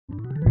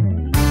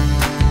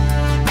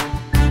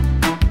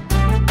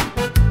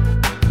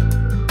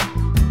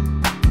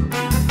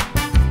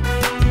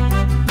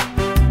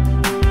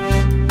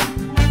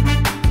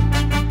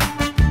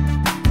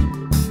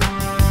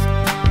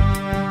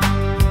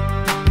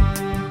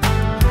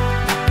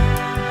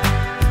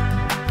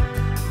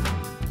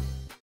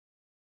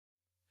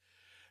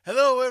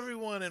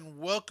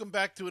welcome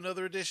back to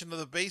another edition of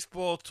the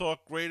Baseball Talk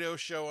Radio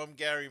Show. I'm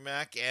Gary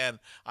Mack, and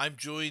I'm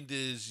joined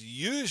as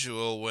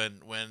usual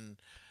when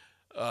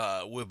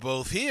we're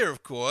both here,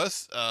 of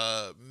course.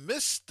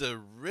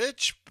 Mr.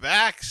 Rich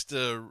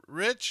Baxter.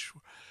 Rich,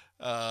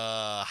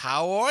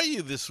 how are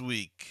you this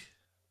week?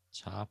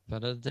 Top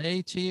of the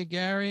day to you,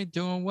 Gary.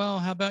 Doing well.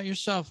 How about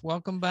yourself?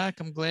 Welcome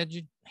back. I'm glad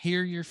you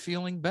hear you're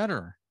feeling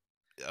better.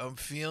 I'm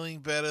feeling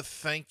better.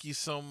 Thank you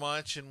so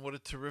much, and what a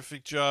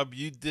terrific job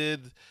you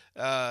did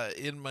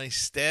in my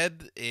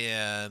stead.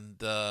 And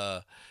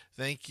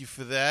thank you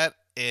for that.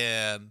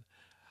 And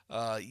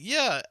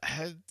yeah,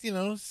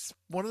 it's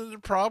one of the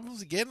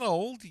problems of getting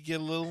old. You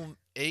get a little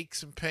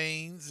aches and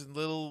pains, and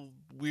little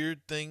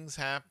weird things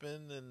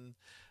happen, and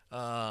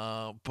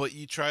but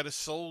you try to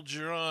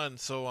soldier on.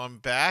 So I'm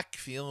back,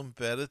 feeling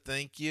better.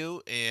 Thank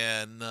you.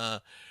 And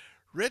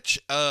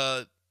Rich,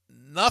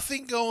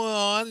 nothing going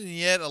on, and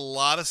yet a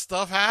lot of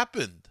stuff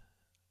happened.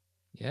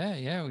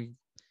 Yeah. We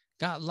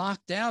got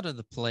locked out of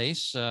the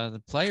place.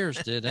 The players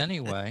did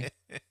anyway.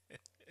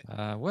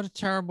 What a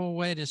terrible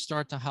way to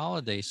start the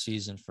holiday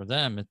season for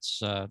them.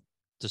 It's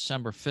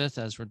December 5th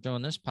as we're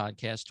doing this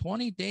podcast,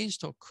 20 days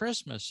till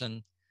Christmas,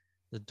 and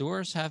the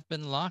doors have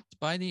been locked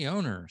by the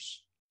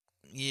owners.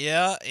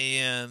 Yeah,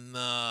 and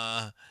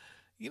some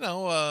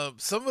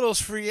of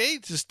those free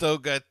agents though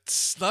got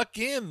snuck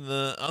in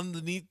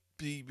underneath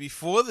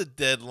before the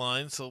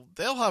deadline, so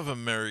they'll have a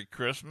Merry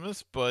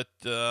Christmas. But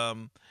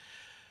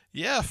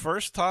yeah,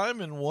 first time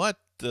in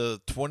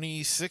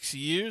 26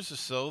 years or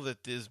so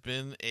that there's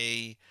been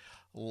a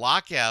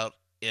lockout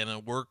and a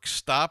work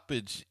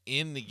stoppage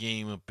in the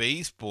game of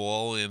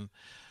baseball, and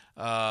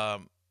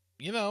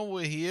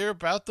we're here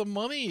about the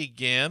money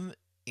again,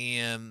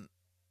 and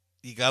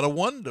you got to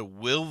wonder,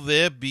 will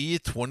there be a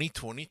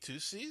 2022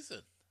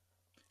 season?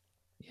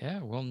 Yeah,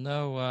 we'll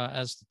know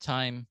as the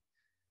time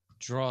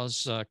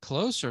draws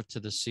closer to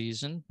the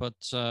season, but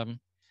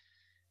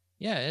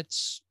yeah,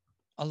 it's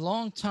a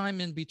long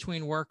time in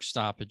between work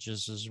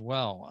stoppages as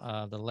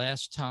well. The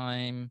last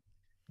time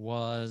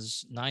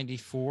was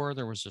 94.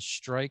 There was a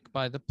strike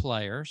by the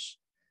players.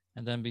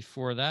 And then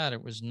before that,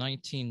 it was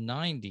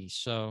 1990.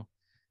 So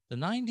the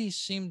 90s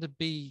seemed to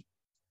be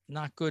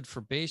not good for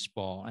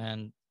baseball.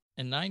 And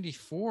in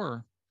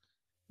 94,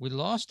 we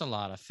lost a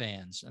lot of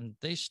fans, and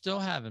they still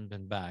haven't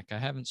been back. I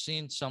haven't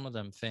seen some of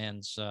them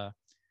fans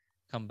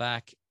come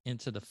back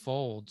into the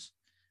fold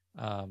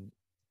um,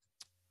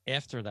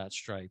 after that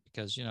strike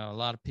because a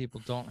lot of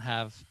people don't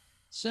have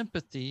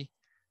sympathy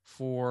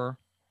for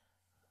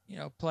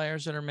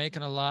players that are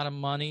making a lot of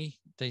money.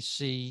 They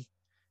see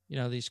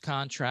these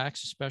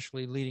contracts,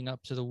 especially leading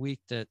up to the week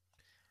that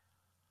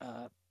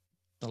uh,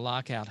 the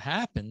lockout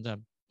happened.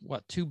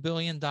 What, $2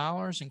 billion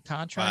in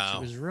contracts? It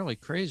Wow. was really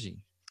crazy.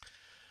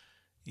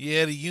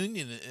 Yeah, the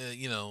union,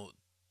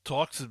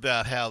 talks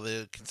about how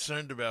they're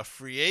concerned about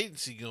free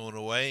agency going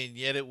away, and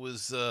yet it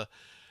was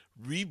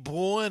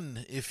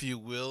reborn, if you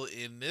will,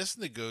 in this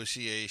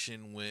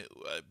negotiation.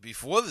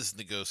 Before this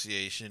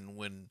negotiation,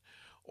 when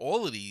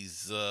all of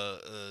these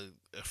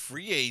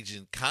free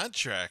agent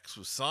contracts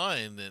were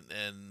signed,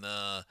 and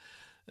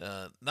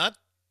not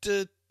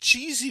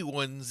cheesy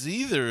ones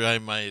either, I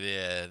might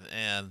add,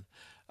 and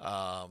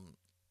um,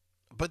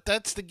 but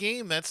that's the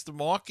game. That's the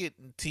market.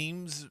 And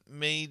teams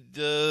made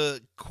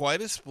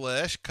quite a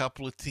splash.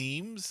 Couple of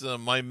teams.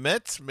 My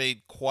Mets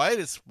made quite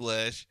a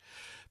splash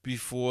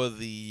before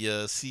the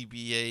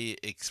CBA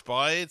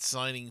expired,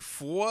 signing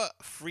four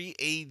free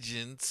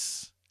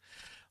agents,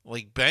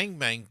 like bang,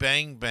 bang,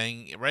 bang,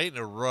 bang, right in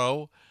a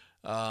row.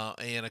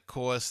 And of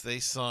course, they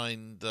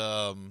signed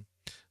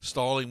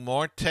Starling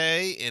Marte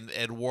and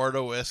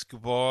Eduardo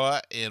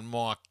Escobar and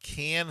Mark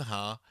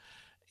Canha.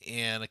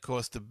 And of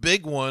course, the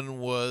big one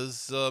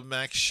was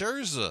Max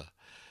Scherzer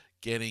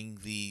getting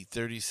the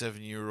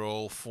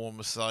 37-year-old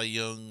former Cy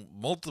Young,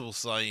 multiple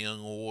Cy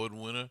Young Award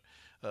winner,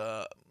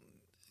 uh,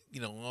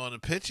 on the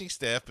pitching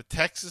staff. But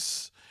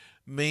Texas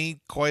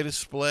made quite a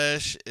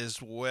splash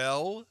as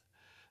well.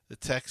 The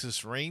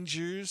Texas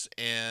Rangers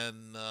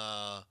and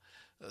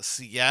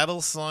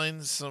Seattle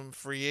signed some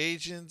free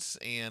agents,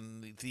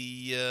 and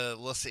the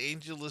Los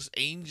Angeles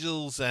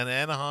Angels and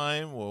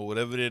Anaheim, or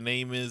whatever their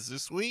name is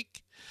this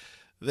week,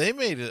 they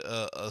made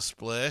a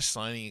splash,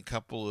 signing a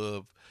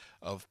couple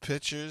of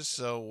pitchers.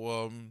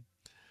 So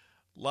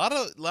lot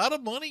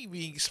of money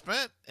being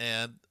spent,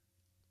 and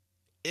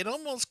it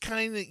almost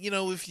kind of,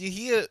 if you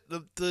hear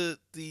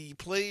the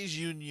players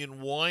union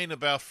whine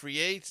about free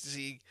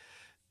agency,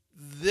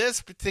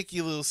 this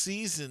particular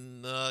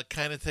season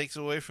kind of takes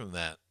away from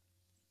that.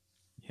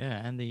 Yeah,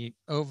 and the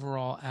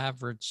overall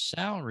average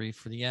salary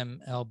for the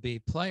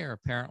MLB player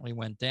apparently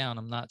went down.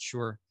 I'm not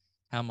sure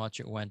how much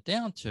it went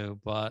down to,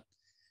 but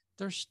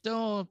they're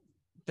still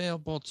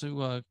available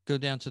to go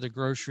down to the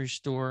grocery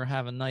store,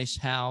 have a nice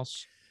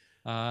house,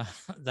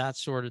 that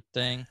sort of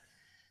thing.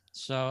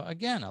 So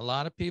again, a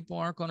lot of people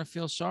aren't going to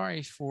feel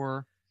sorry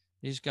for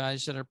these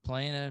guys that are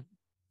playing a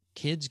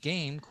kids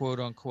game, quote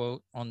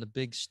unquote, on the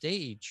big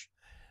stage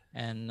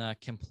and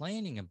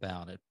complaining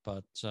about it.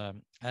 But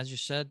as you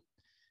said,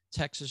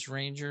 Texas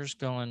Rangers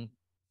going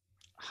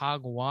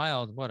hog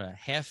wild. What, a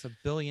 $500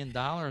 million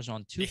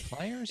on two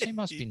players? They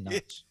must be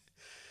nuts.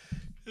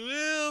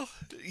 Well,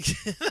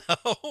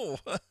 know,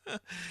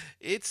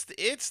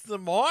 it's the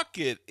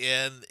market,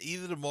 and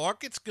either the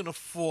market's going to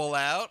fall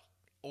out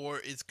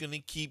or it's going to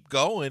keep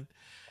going.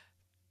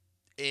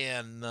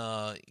 And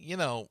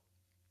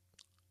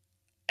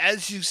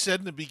as you said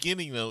in the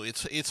beginning, though,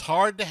 it's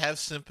hard to have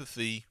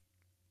sympathy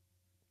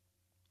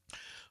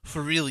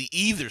for really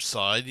either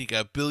side. You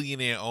got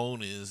billionaire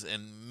owners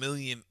and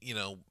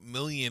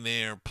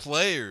millionaire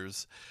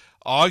players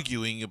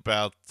arguing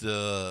about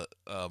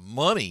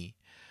money.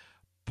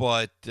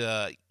 But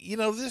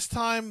this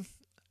time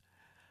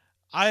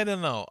I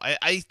don't know.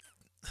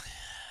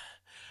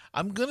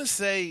 I'm gonna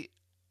say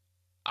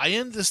I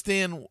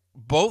understand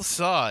both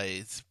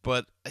sides,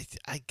 but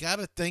I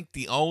gotta think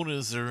the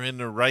owners are in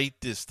the right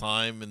this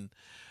time, and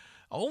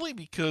only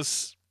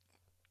because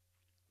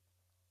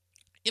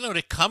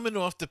they're coming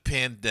off the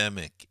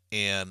pandemic,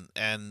 and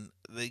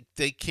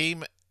they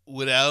came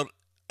without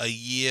a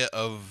year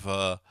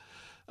of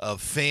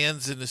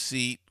fans in the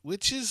seat,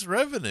 which is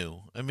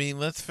revenue. I mean,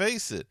 let's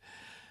face it.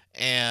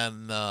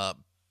 And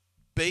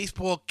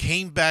baseball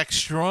came back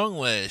strong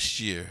last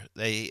year.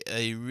 They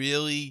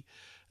really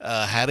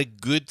had a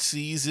good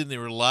season.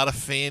 There were a lot of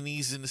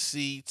fannies in the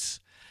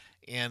seats,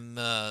 and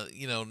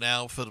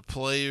now for the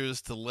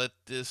players to let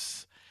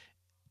this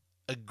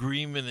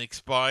agreement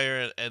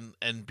expire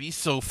and be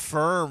so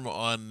firm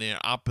on their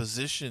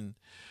opposition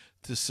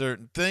to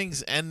certain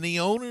things. And the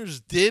owners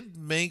did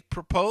make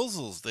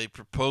proposals. They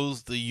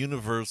proposed the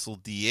universal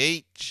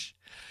DH.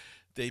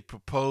 They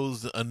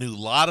proposed a new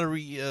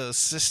lottery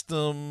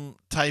system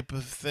type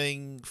of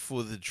thing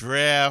for the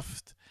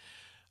draft.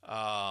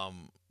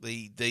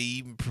 They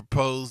even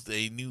proposed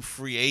a new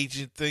free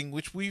agent thing,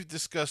 which we've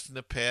discussed in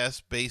the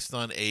past, based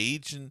on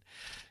age. And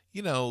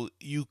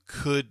you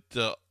could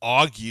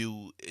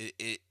argue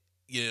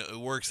it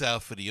works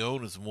out for the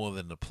owners more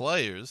than the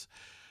players.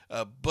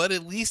 But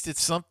at least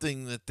it's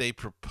something that they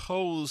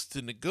propose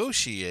to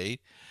negotiate,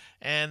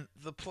 and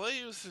the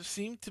players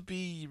seem to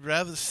be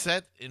rather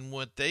set in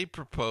what they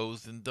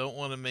proposed and don't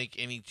want to make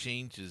any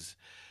changes.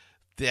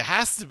 There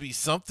has to be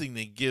something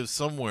they give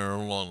somewhere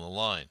along the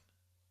line.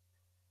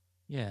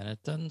 Yeah, and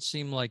it doesn't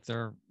seem like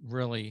they're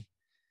really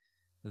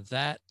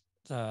that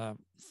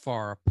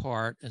far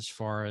apart as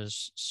far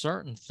as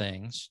certain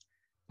things,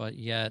 but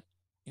yet,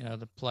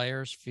 the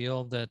players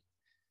feel that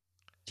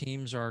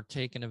teams are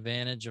taking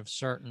advantage of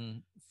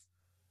certain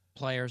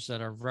players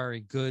that are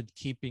very good,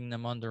 keeping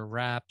them under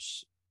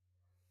wraps,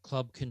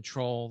 club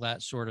control,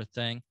 that sort of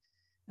thing.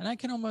 And I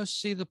can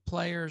almost see the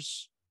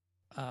players'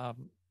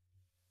 um,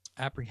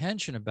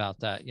 apprehension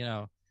about that.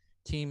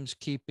 Teams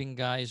keeping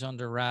guys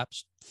under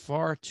wraps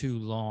far too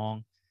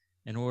long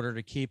in order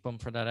to keep them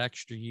for that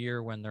extra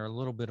year when they're a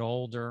little bit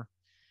older.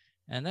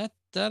 And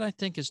that I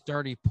think is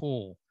dirty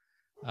pool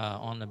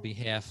on the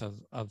behalf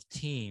of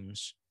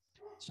teams.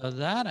 So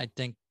that I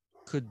think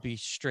could be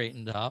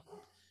straightened up.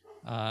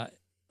 Uh,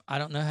 I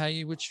don't know how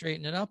you would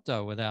straighten it up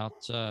though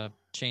without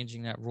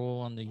changing that rule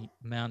on the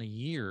amount of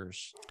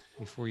years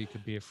before you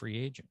could be a free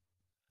agent.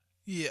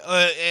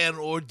 Yeah, and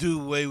or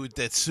do away with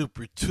that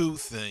Super Two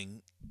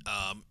thing.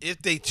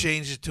 If they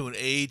change it to an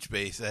age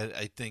base,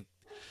 I think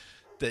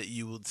that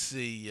you would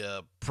see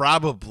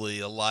probably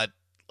a lot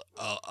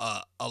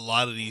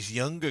of these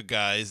younger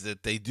guys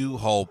that they do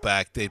hold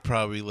back. They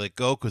probably let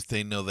go because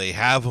they know they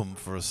have them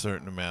for a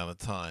certain amount of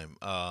time.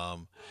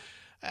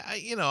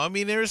 I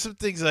mean, there are some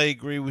things I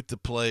agree with the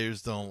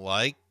players don't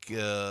like.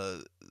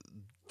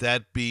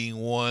 That being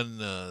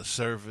one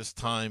service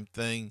time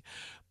thing.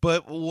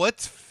 But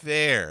what's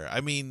fair?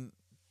 I mean,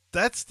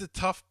 that's the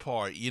tough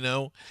part,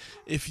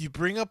 If you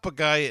bring up a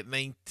guy at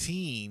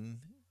 19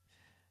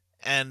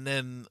 and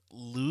then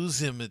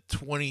lose him at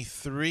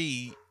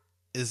 23,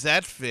 is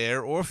that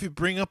fair? Or if you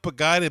bring up a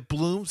guy that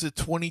blooms at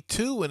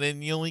 22 and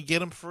then you only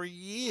get him for a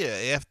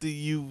year after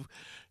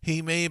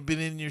he may have been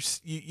in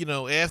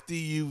after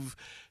you've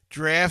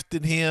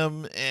drafted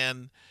him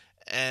and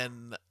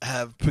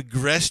have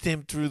progressed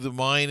him through the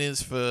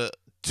minors for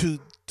 2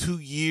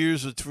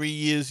 years or 3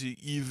 years.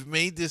 You've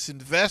made this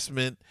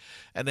investment,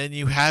 and then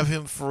you have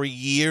him for a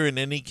year, and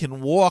then he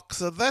can walk.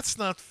 So that's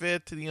not fair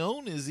to the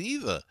owners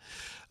either.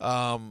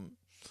 Um,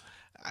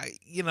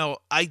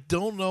 I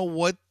don't know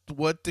what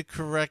the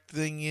correct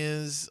thing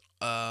is.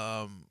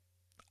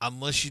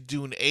 Unless you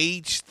do an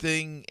age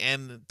thing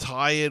and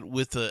tie it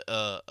with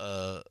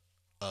a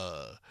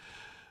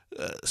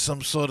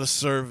some sort of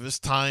service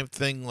time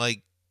thing,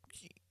 like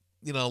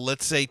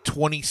let's say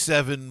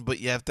 27, but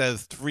you have to have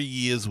 3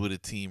 years with a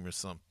team or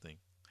something.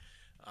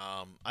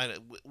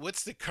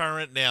 What's the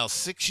current now?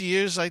 6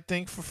 years, I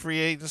think, for free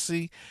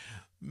agency.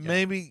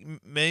 Yep.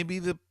 Maybe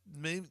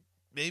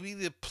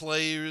the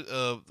player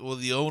or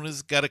the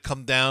owners got to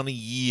come down a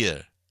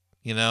year.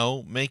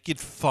 Make it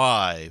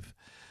 5.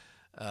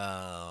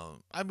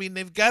 I mean,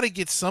 they've got to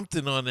get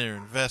something on their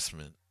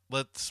investment.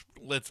 Let's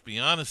be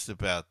honest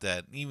about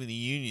that. Even the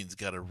unions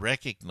got to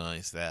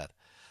recognize that.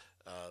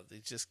 They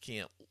just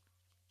can't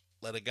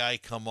let a guy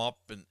come up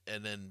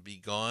and then be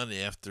gone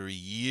after a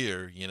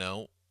year, you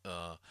know.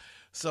 Uh,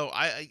 so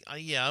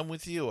yeah, I'm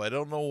with you. I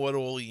don't know what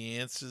all the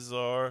answers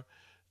are.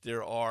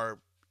 There are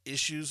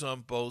issues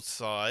on both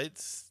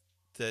sides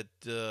that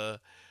the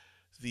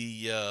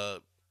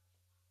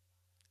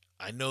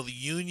I know the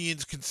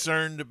union's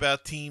concerned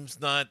about teams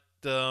not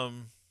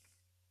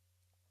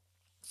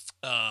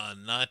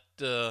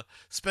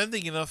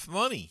spending enough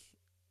money.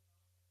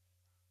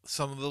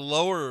 Some of the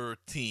lower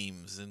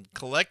teams and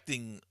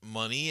collecting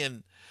money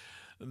and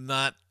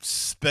not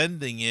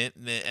spending it.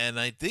 And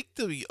I think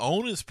the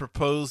owners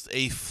proposed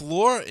a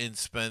floor in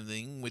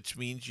spending, which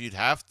means you'd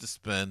have to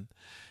spend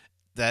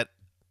that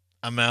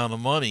amount of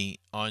money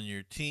on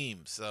your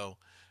team. So,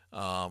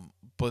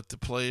 but the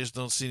players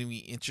don't seem to be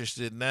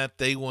interested in that.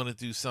 They want to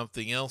do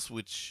something else,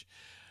 which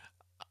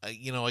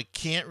I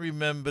can't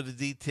remember the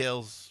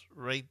details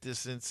right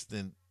this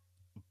instant.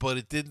 But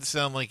it didn't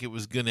sound like it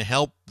was going to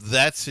help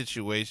that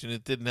situation.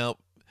 It didn't help.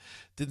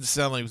 Didn't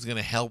sound like it was going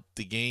to help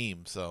the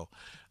game. So,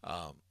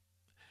 um,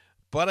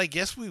 but I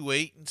guess we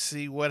wait and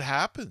see what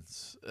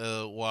happens.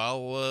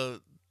 While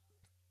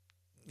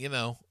you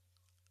know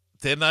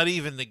they're not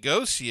even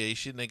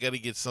negotiation, they got to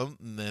get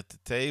something at the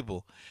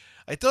table.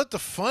 I thought the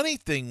funny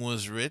thing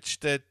was,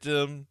 Rich, that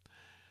the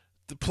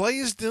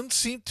players didn't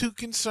seem too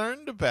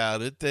concerned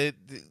about it. That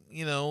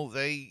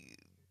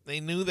they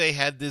knew they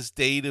had this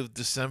date of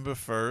December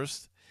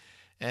 1st,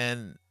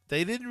 and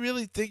they didn't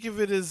really think of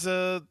it as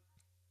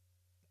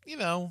you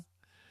know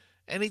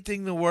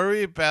anything to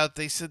worry about.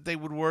 They said they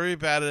would worry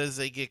about it as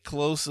they get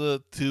closer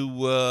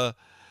to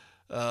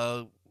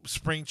uh,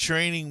 spring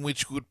training,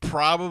 which would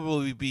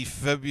probably be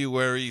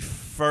February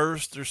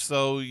 1st or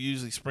so.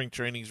 Usually, spring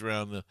training's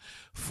around the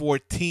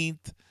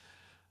 14th.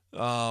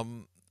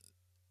 Um,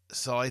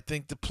 so I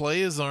think the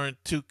players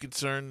aren't too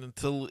concerned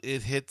until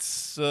it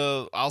hits,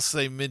 I'll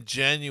say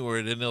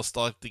mid-January. Then they'll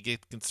start to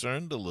get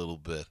concerned a little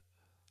bit.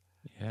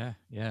 Yeah,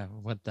 yeah.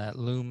 With that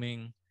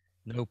looming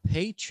no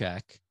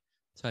paycheck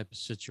type of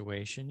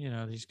situation,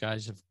 these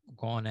guys have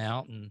gone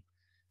out and,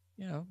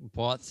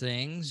 bought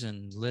things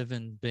and live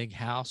in big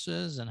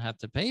houses and have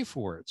to pay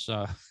for it.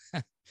 So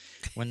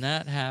when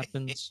that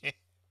happens,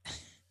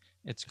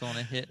 it's going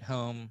to hit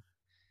home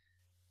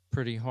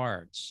pretty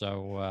hard.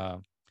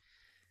 So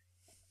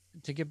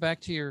to get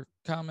back to your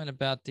comment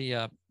about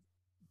the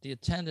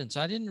attendance,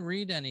 I didn't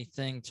read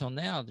anything till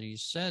now that you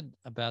said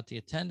about the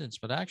attendance,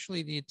 but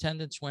actually the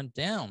attendance went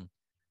down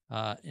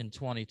in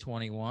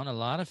 2021. A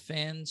lot of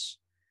fans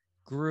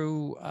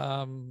grew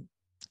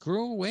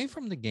grew away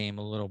from the game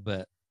a little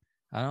bit.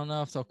 I don't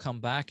know if they'll come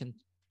back in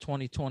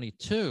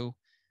 2022,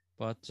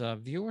 but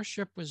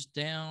viewership was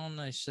down.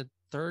 I said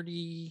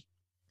 30%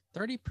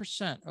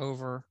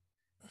 over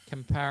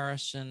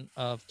comparison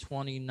of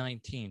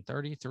 2019,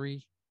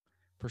 33%.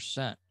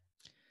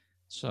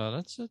 So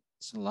it's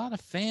a lot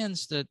of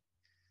fans that,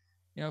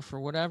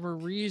 for whatever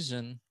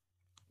reason,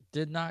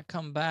 did not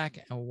come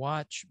back and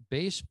watch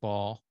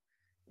baseball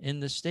in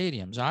the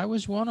stadiums. I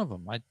was one of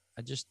them. I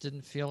just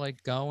didn't feel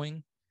like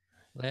going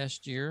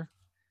last year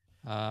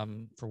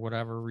for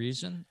whatever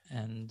reason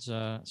and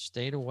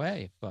stayed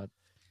away. But,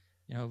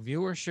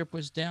 viewership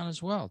was down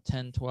as well,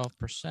 10,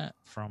 12%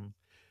 from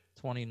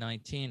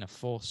 2019, a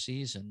full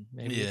season.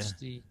 Maybe Yeah.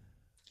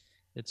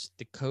 it's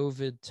the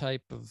COVID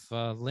type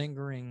of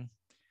lingering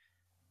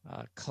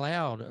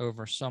cloud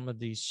over some of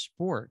these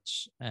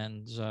sports.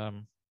 And,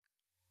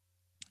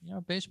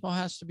 baseball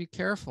has to be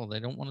careful. They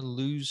don't want to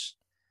lose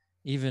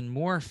even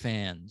more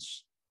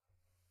fans.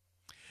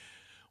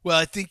 Well,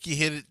 I think you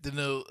hit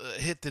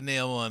the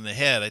nail on the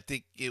head. I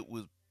think it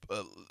was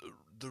uh,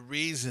 the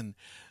reason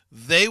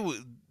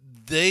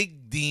they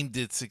deemed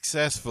it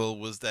successful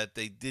was that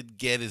they did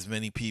get as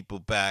many people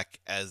back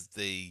as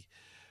they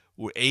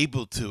were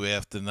able to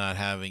after not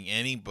having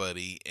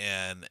anybody,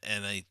 and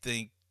I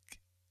think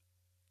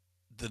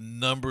the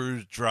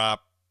numbers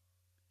drop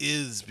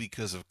is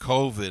because of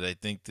COVID. I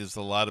think there's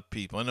a lot of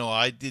people. I know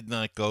I did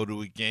not go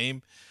to a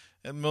game,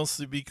 and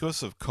mostly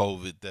because of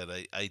COVID that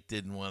I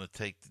didn't want to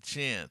take the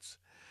chance.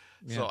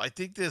 Yeah. So I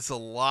think there's a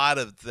lot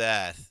of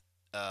that,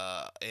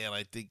 and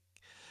I think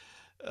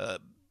uh,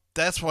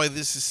 that's why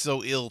this is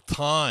so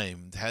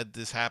ill-timed. Had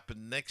this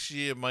happened next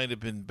year, it might have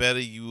been better.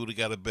 You would have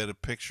got a better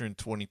picture in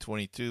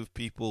 2022 if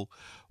people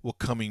were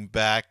coming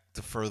back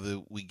the further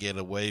we get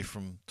away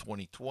from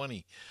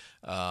 2020.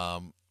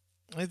 Um,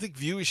 I think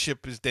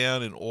viewership is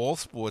down in all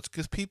sports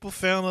because people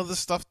found other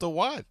stuff to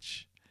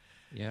watch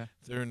Yeah.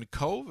 during the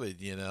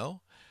COVID.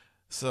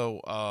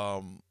 So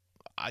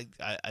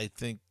I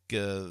think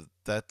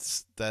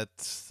that's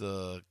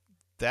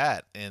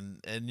that,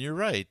 and you're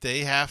right.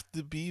 They have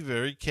to be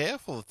very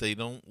careful that they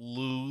don't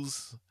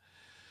lose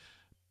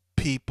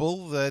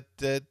people that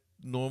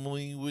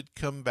normally would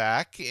come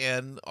back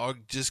and or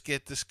just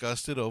get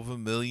disgusted over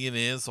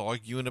millionaires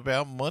arguing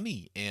about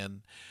money.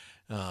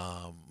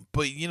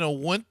 But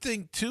one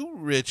thing too,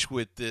 Rich,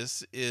 with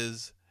this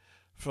is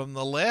from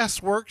the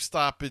last work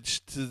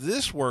stoppage to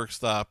this work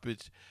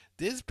stoppage,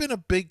 there's been a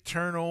big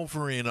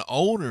turnover in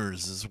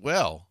owners as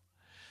well.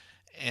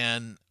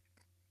 And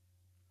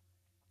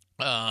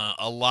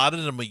A lot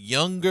of them are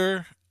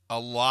younger. A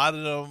lot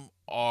of them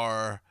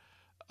are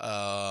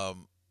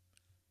um,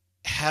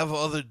 have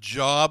other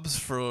jobs,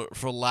 for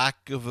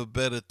lack of a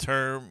better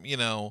term.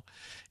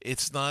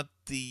 It's not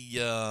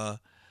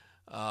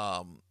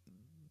um,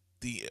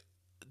 the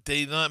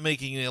they're not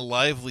making a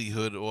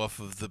livelihood off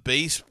of the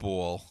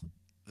baseball.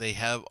 They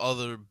have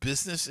other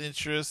business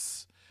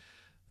interests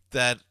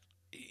that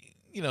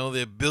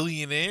they're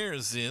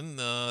billionaires in.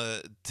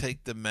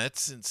 Take the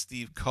Mets and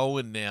Steve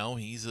Cohen now.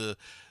 He's a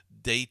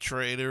day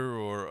trader,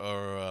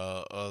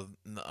 I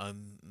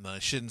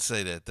shouldn't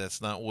say that.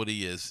 That's not what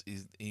he is.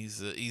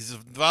 He's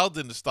involved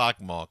in the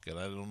stock market.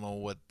 I don't know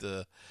what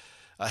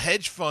a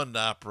hedge fund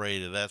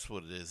operator. That's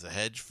what it is. A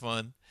hedge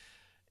fund.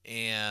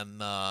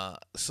 And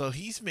so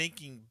he's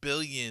making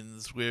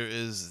billions,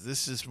 whereas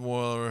this is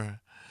more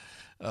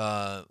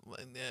uh,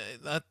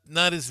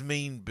 not his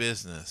main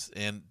business.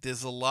 And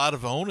there's a lot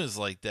of owners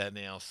like that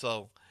now,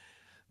 so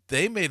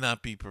they may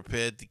not be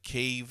prepared to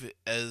cave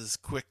as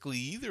quickly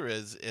either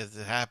as it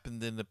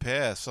happened in the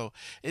past. So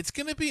it's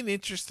going to be an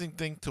interesting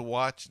thing to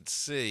watch and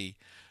see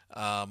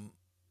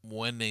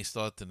when they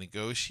start to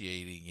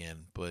negotiate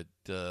again. But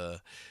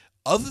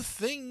other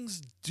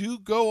things do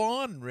go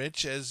on,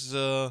 Rich, as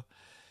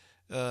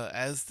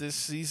this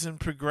season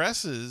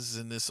progresses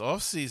and this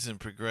off season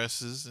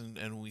progresses,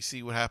 and we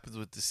see what happens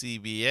with the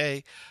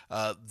CBA.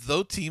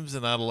 Though teams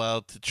are not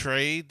allowed to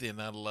trade, they're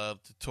not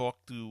allowed to talk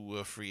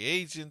to free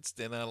agents,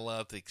 they're not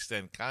allowed to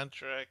extend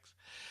contracts.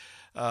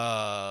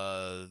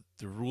 The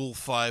Rule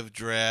 5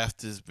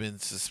 draft has been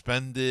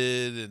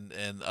suspended,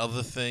 and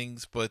other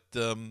things, but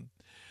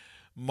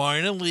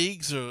minor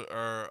leagues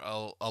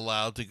are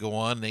allowed to go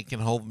on. They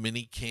can hold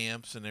mini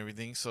camps and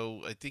everything.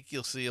 So I think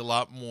you'll see a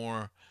lot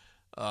more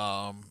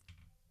um,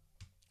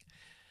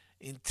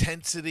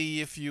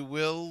 intensity, if you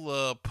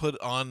will, put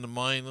on the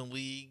minor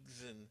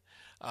leagues. And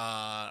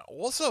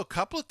also, a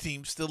couple of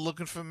teams still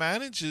looking for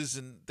managers,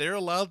 and they're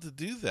allowed to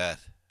do that.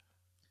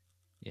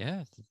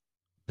 Yeah, the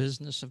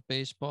business of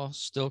baseball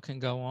still can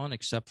go on,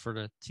 except for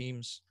the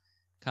teams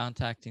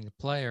contacting the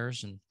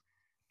players, and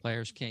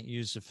players can't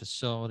use the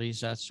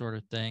facilities, that sort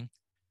of thing.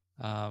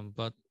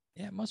 But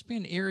yeah, it must be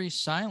an eerie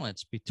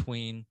silence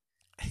between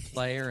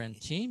player and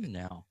team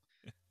now.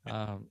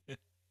 Um,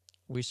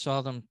 we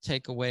saw them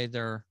take away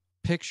their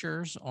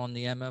pictures on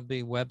the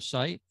MLB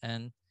website.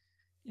 And,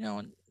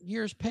 in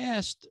years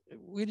past,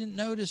 we didn't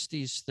notice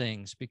these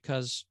things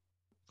because,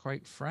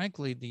 quite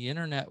frankly, the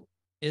internet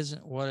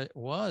isn't what it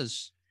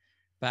was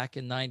back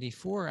in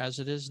 94 as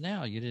it is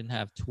now. You didn't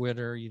have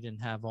Twitter, you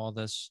didn't have all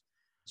this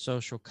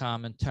social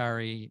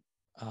commentary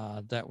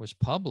that was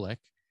public.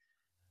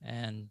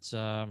 And,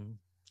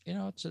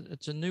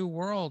 it's a new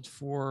world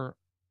for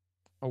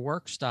a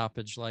work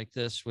stoppage like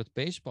this with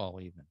baseball,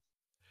 even.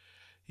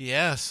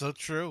 Yeah, so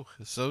true.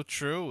 So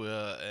true.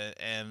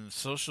 And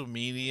social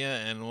media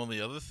and all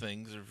the other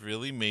things have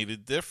really made a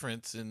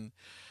difference in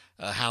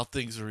how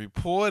things are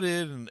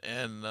reported,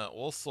 and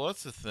all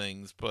sorts of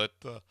things. But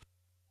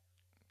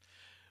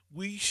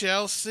we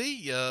shall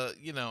see,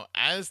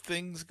 as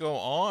things go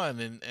on.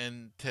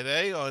 And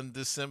today, on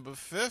December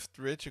 5th,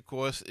 Rich, of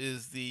course,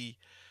 is the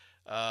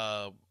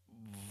uh,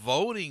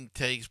 voting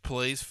takes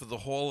place for the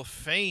Hall of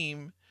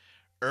Fame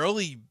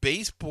early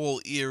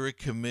baseball era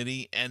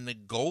committee and the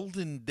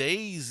Golden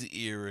Days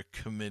era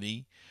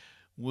committee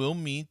will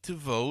meet to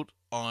vote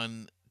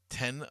on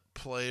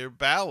 10-player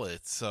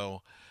ballots.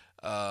 So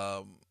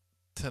um,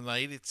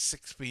 tonight at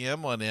 6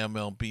 p.m. on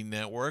MLB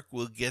Network,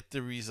 we'll get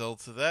the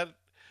results of that.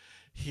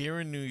 Here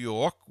in New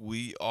York,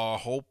 we are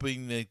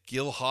hoping that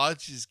Gil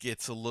Hodges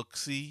gets a look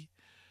see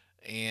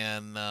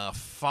and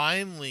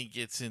finally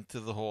gets into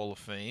the Hall of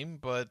Fame.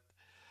 But,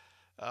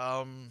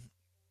 um,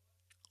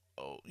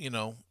 you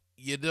know,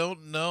 you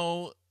don't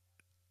know.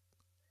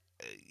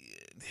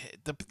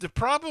 The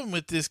problem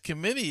with this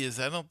committee is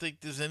I don't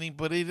think there's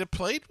anybody that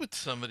played with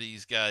some of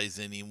these guys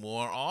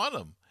anymore on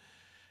them,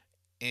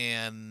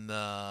 and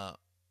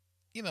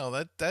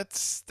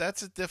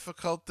that's a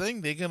difficult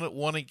thing. They're gonna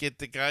want to get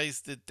the guys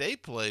that they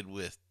played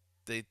with.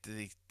 They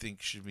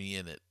think should be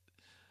in it.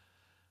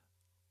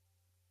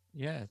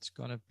 Yeah, it's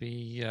going to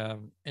be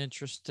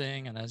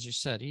interesting. And as you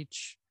said,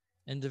 each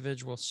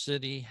individual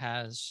city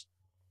has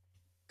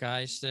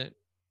guys that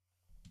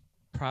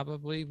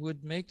probably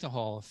would make the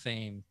Hall of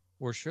Fame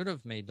or should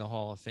have made the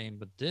Hall of Fame,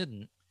 but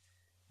didn't.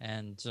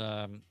 And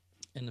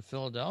in the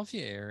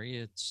Philadelphia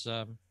area, it's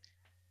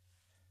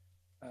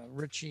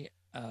Richie.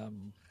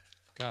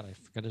 God, I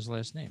forgot his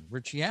last name.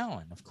 Richie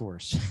Allen, of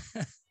course.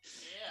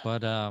 Yeah.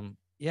 But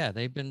yeah,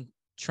 they've been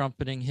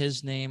trumpeting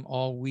his name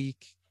all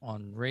week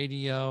on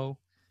radio.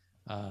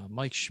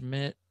 Mike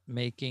Schmidt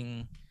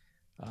making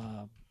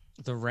uh,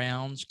 the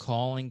rounds,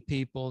 calling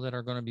people that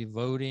are going to be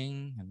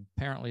voting. And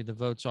apparently the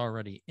vote's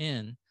already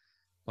in.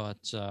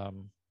 But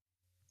John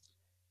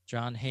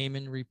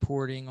Heyman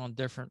reporting on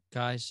different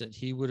guys that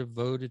he would have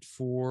voted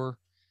for,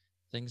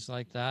 things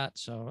like that.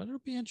 So it'll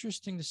be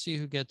interesting to see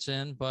who gets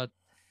in. But,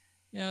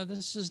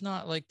 this is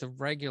not like the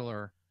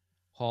regular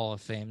Hall of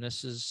Fame.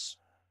 This is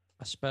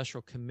a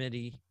special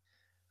committee.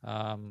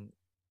 Um,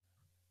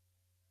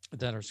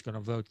 that are going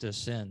to vote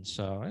this in.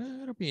 So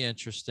it'll be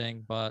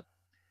interesting, but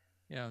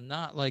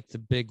not like the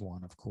big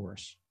one, of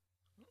course.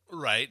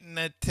 Right, and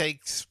that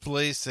takes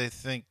place, I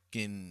think,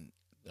 in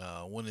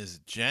when is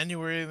it,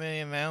 January? They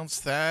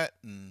announced that,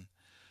 and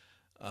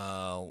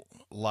uh,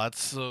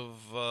 lots of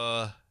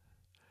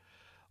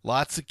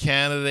lots of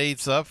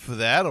candidates up for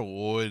that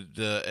award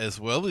as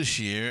well this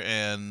year,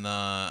 and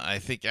I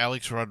think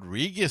Alex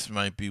Rodriguez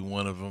might be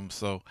one of them.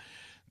 So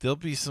there'll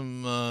be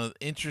some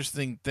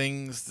interesting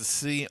things to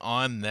see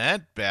on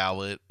that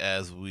ballot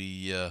as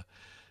we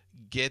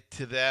get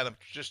to that. I'm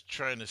just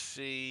trying to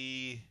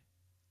see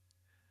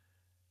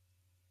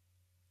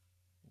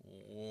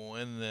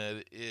when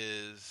that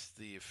is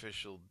the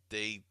official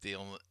date.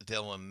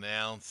 They'll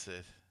announce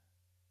it.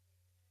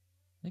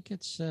 I think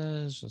it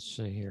says, let's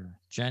see here,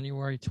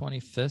 January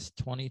 25th,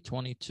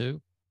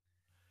 2022.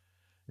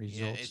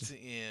 Results.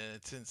 Yeah,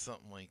 it's in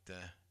something like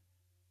that.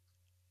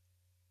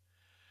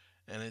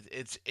 And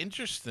it's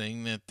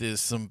interesting that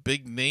there's some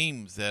big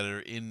names that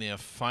are in their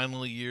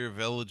final year of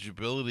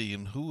eligibility,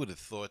 and who would have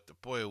thought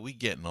that, boy, are we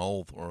getting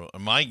old, or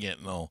am I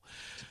getting old?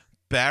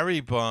 Barry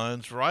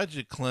Bonds,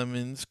 Roger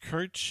Clemens,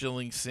 Kurt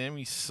Schilling,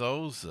 Sammy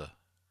Sosa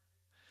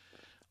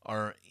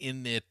are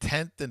in their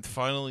 10th and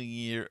final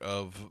year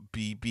of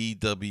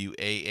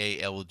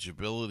BBWAA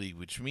eligibility,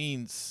 which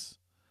means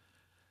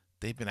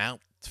they've been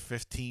out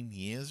 15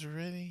 years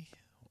already?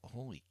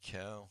 Holy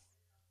cow.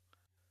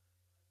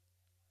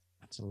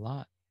 That's a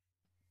lot.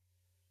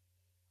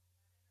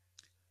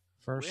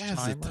 Where First has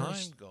the time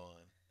timers. gone?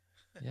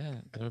 Yeah,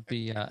 there'll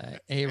be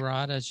A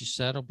Rod, as you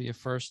said, will be a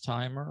first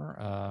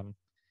timer.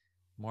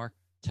 Mark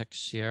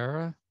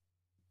Texiera,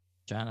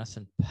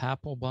 Jonathan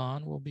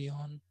Papelbon will be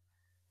on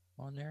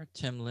there.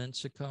 Tim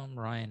Lincecum,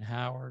 Ryan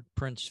Howard,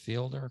 Prince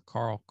Fielder,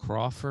 Carl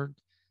Crawford.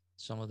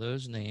 Some of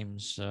those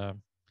names.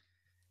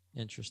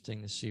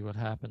 Interesting to see what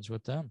happens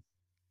with them.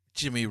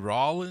 Jimmy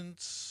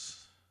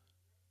Rollins.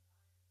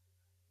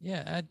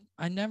 Yeah,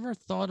 I never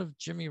thought of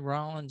Jimmy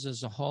Rollins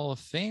as a Hall of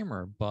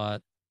Famer,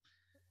 but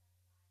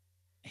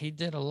he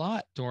did a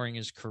lot during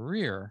his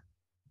career.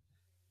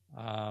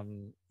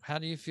 How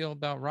do you feel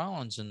about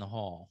Rollins in the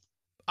Hall?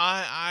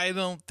 I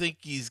don't think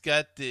he's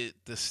got the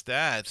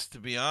stats, to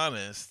be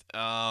honest.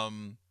 A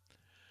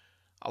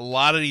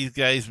lot of these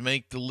guys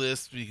make the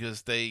list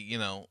because they,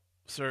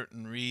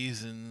 certain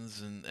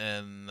reasons,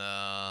 and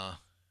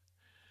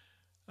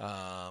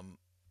um,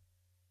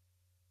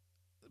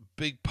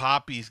 Big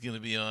Poppy's going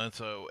to be on,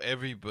 so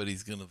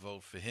everybody's going to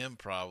vote for him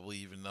probably,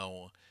 even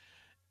though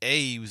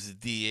he was a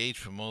DH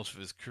for most of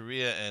his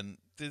career, and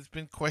there's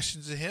been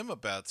questions of him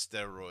about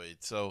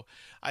steroids. So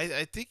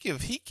I think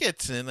if he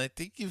gets in, I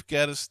think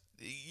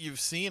you've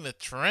seen a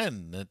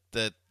trend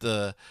that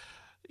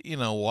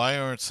why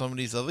aren't some of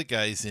these other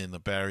guys in, the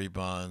Barry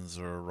Bonds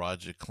or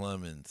Roger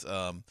Clemens?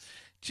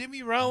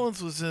 Jimmy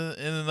Rollins was in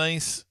a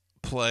nice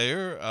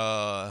player,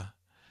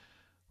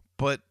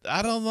 but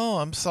I don't know.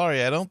 I'm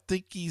sorry, I don't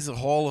think he's a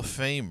Hall of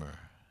Famer.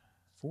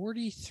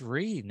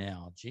 43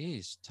 now.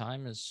 Geez,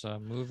 time is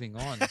moving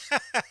on.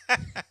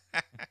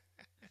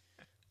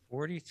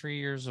 43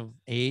 years of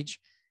age.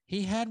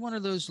 He had one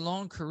of those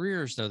long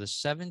careers, though, the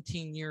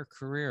 17-year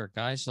career.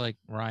 Guys like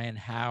Ryan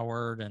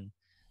Howard and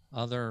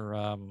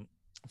other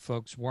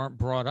folks weren't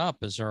brought up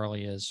as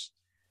early as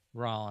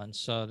Rollins,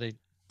 so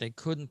they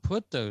couldn't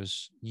put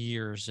those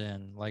years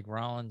in like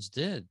Rollins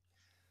did.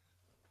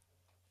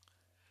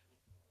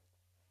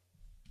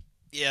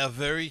 Yeah,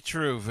 very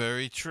true,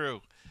 very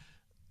true.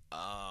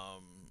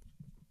 Um,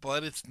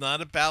 but it's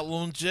not about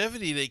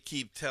longevity. They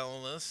keep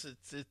telling us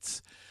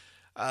it's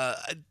uh,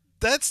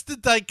 that's the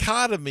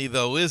dichotomy,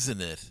 though,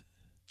 isn't it?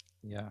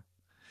 Yeah.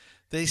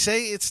 They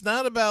say it's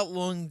not about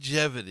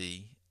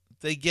longevity.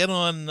 They get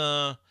on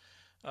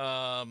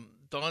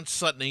Don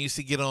Sutton. They used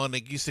to get on.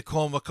 They used to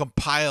call him a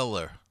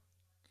compiler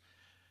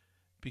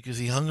because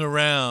he hung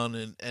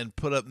around and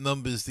put up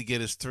numbers to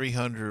get his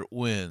 300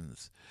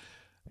 wins.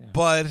 Yeah.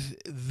 But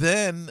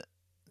then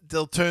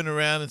they'll turn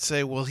around and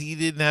say, well, he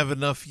didn't have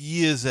enough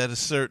years at a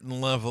certain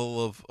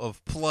level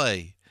of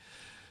play.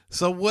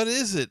 So what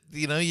is it?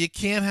 You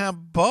can't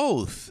have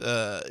both.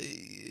 A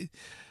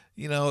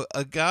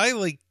guy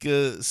like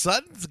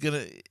Sutton's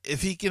gonna,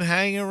 if he can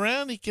hang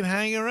around, he can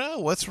hang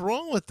around. What's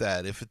wrong with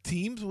that? If a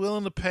team's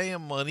willing to pay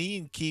him money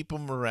and keep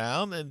him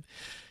around, and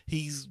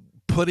he's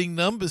putting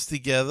numbers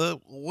together,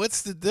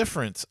 what's the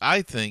difference?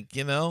 I think.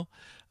 Yeah.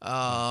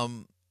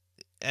 Um,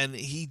 and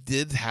he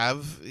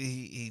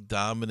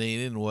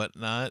dominated and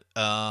whatnot.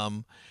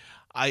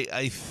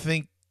 I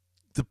think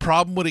the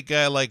problem with a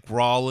guy like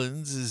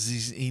Rollins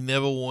is he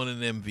never won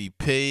an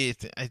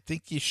MVP. I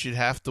think you should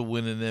have to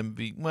win an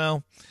MVP.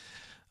 Well,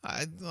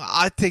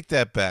 I take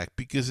that back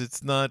because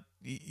it's not.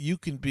 You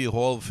can be a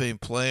Hall of Fame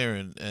player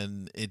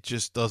and it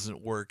just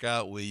doesn't work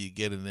out where you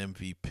get an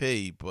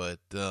MVP. But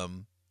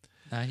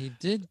Now he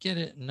did get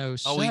it in oh, he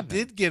 '07.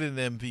 did get an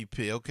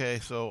MVP. Okay,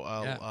 so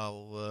Yeah.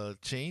 I'll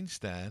change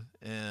that.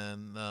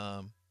 And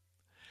I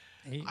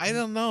He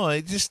don't know.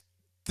 I just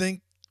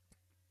think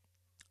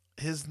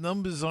his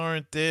numbers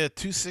aren't there.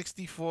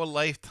 264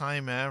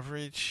 lifetime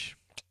average.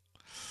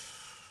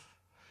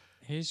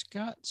 He's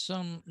got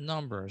some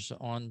numbers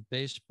on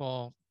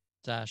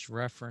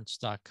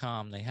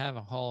baseball-reference.com. They have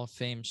a Hall of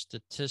Fame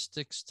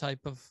statistics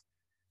type of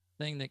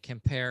thing that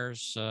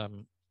compares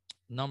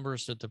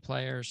numbers that the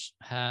players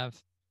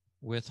have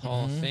with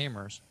Hall of Mm-hmm.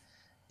 Famers.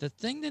 The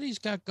thing that he's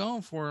got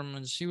going for him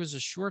is he was a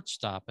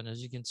shortstop. And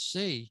as you can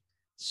see,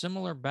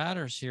 similar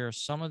batters here,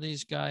 some of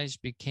these guys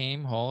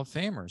became Hall of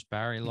Famers.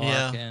 Barry Yeah.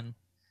 Larkin,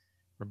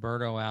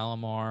 Roberto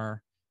Alomar,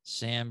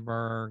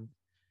 Sandberg,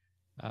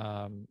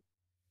 um,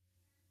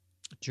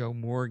 Joe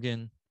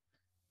Morgan.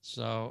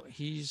 So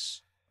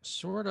he's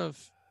sort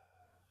of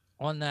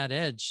on that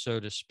edge, so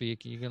to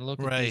speak. You can look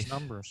at these Right.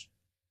 numbers.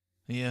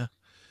 Yeah.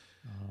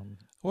 Um,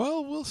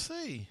 Well, we'll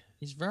see.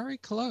 he's very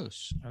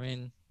close. I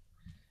mean,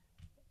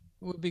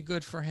 it would be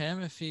good for him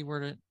if he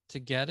were to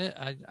get it.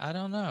 I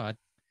don't know. I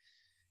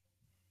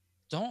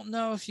don't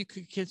know if you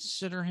could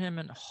consider him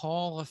an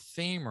Hall of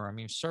Famer. I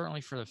mean,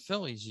 certainly for the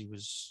Phillies, he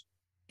was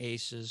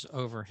aces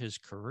over his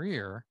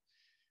career.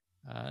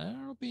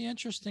 It'll be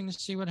interesting to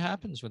see what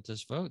happens with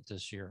this vote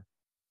this year.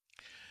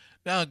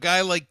 Now, a guy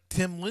like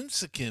Tim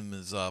Lincecum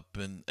is up,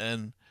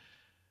 and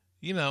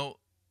you know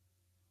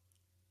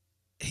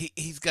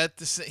he's got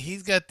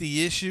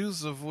the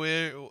issues of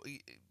where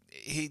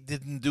he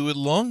didn't do it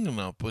long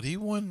enough, but he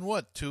won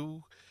what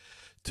two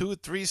or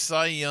three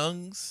Cy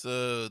Youngs,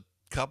 a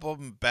couple of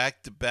them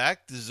back to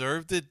back,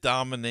 deserved it,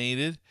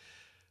 dominated,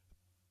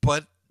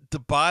 but the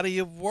body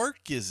of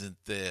work isn't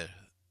there.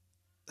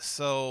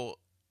 So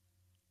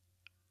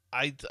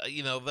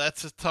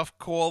that's a tough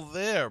call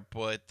there,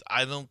 but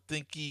I don't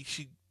think he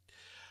should.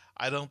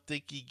 I don't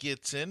think he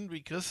gets in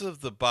because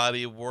of the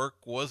body of work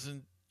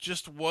wasn't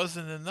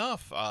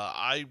enough.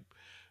 I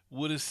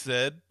would have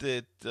said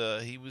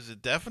that he was a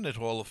definite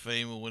Hall of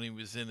Famer when he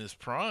was in his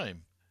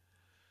prime,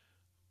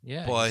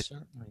 Yeah, he but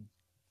certainly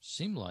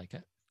seemed like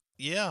it.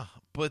 yeah,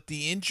 but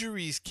the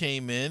injuries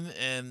came in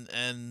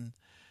and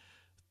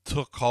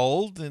took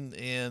hold, and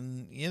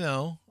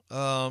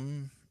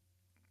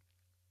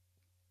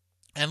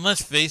and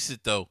let's face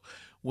it though,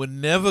 we're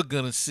never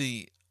gonna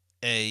see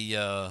a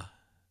uh,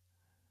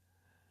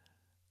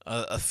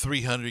 a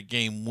 300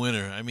 game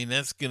winner. I mean,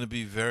 that's going to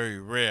be very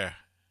rare.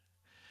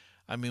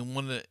 I mean,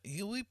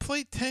 we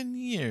played 10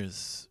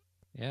 years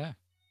Yeah,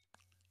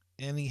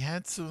 and he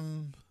had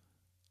some,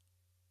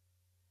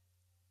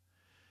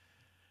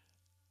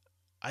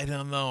 I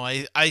don't know.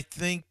 I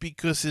think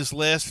because his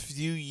last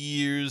few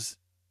years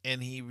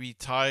and he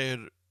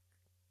retired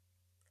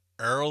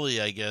early,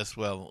 I guess,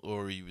 well,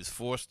 or he was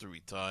forced to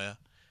retire.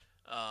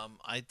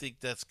 I think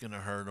that's going to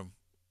hurt him.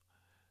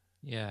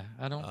 yeah.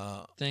 I don't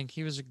Uh, think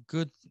he was a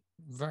good,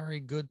 very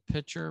good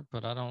pitcher,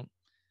 but I don't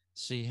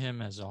see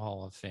him as a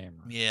Hall of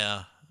Famer.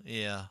 yeah,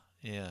 yeah,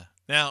 yeah.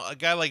 Now, a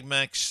guy like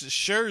Max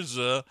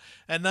Scherzer,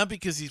 and not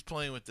because he's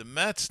playing with the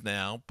Mets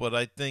now, but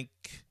I think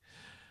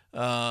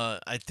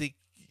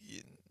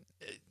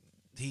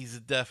he's a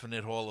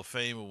definite Hall of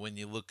Famer when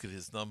you look at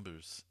his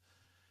numbers.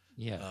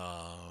 Yeah,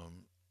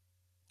 Um,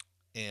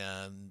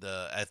 and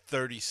at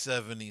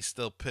 37, he's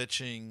still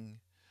pitching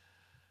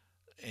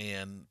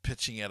and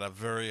pitching at a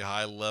very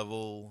high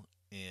level.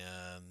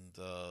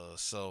 And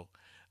so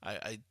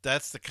I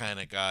that's the kind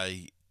of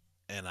guy,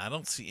 and I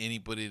don't see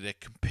anybody that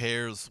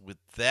compares with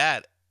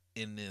that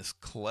in this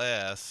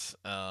class.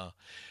 A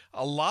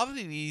lot of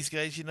these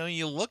guys,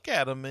 you look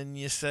at them and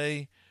you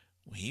say,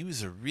 well, he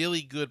was a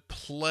really good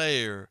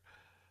player,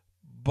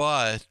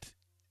 but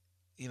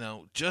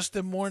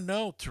Justin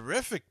Morneau,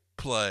 terrific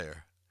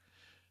player.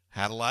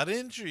 Had a lot of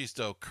injuries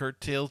though,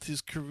 curtailed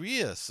his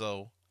career.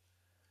 So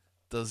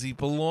does he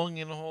belong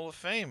in the Hall of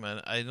Fame?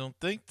 I don't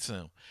think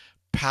so.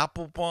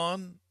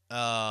 Papelbon,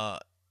 had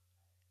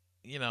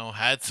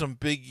some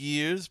big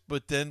years,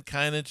 but then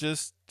kind of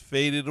just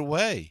faded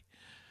away.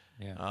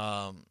 yeah,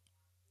 Um,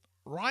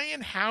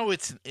 Ryan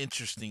Howitt's an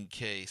interesting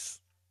case.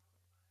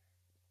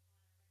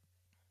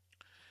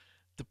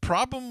 The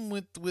problem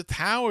with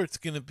Howard's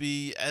going to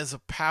be as a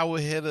power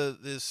hitter.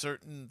 There's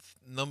certain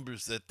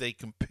numbers that they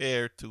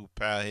compare to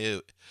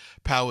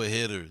power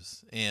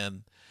hitters,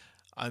 and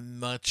I'm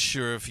not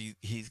sure if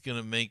he's going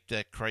to make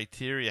that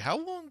criteria. How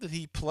long did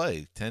he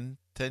play? 10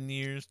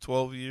 years,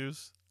 12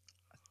 years,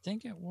 I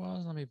think it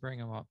was. Let me bring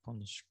him up on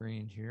the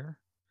screen here.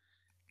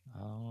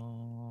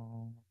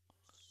 Oh,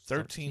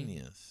 13 13.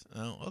 years.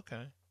 Oh,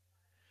 okay.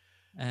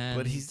 But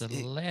And he's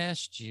the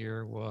last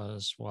year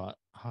was what,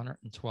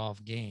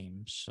 112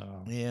 games.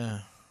 So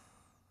yeah.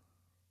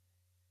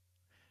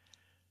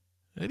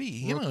 Maybe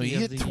he rookie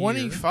of hit the year.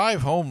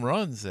 25 home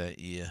runs that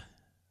year.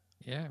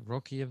 Yeah,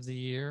 rookie of the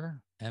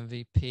year,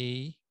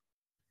 MVP,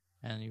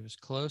 and he was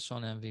close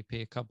on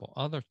MVP a couple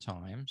other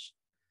times.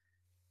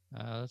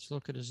 Let's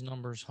look at his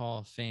numbers Hall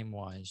of Fame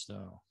wise,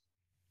 though.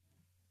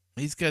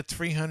 He's got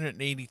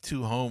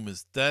 382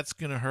 homers. That's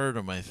going to hurt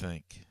him, I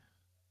think.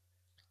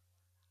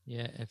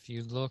 Yeah, if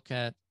you look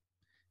at,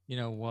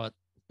 what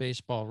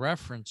Baseball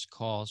Reference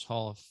calls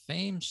Hall of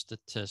Fame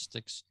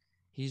statistics,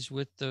 he's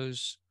with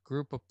those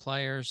group of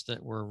players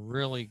that were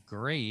really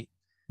great,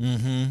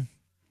 Mm-hmm.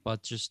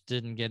 but just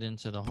didn't get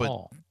into the But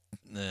Hall.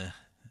 nah,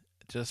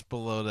 just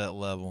below that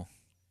level.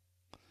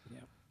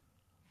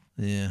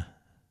 Yeah.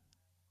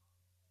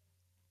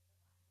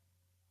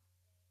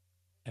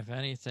 If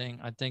anything,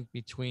 I think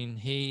between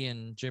he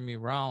and Jimmy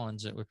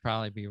Rollins, it would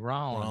probably be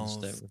Rollins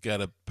that Rollins would.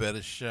 got a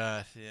better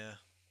shot. Yeah.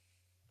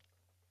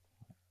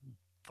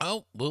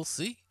 Oh, we'll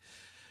see.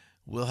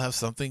 We'll have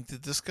something to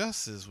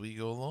discuss as we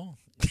go along.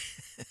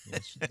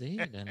 Yes,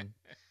 indeed. And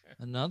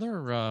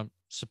another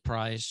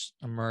surprise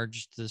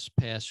emerged this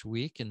past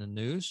week in the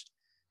news.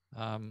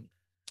 Um,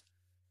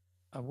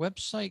 a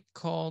website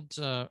called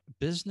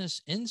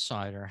Business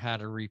Insider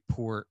had a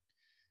report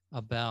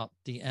about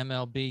the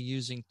MLB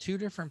using two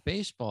different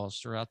baseballs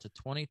throughout the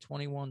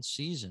 2021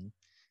 season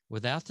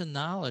without the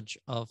knowledge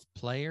of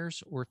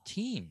players or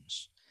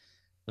teams.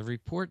 The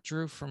report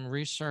drew from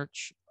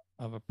research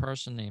of a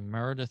person named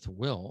Meredith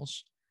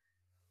Wills.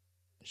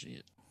 She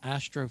is an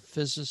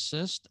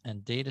astrophysicist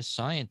and data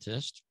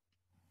scientist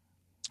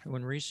who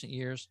in recent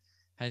years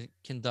had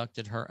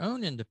conducted her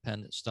own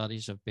independent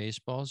studies of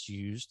baseballs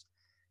used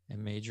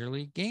in major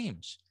league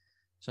games.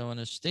 So, in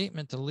a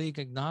statement, the league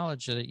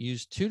acknowledged that it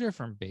used two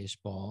different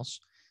baseballs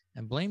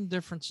and blamed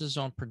differences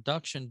on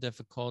production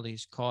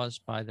difficulties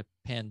caused by the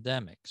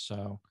pandemic.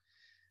 So,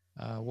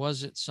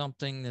 was it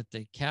something that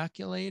they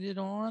calculated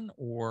on,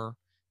 or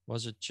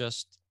was it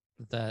just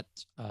that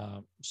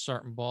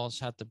certain balls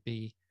had to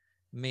be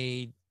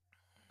made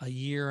a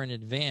year in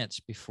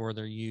advance before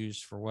they're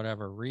used for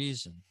whatever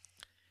reason?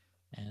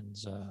 And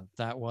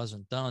that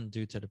wasn't done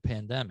due to the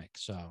pandemic.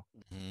 So,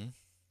 Hmm.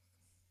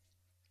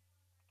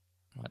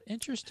 but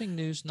interesting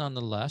news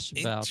nonetheless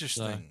about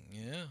Interesting.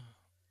 Yeah.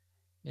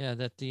 yeah,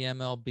 that the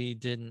MLB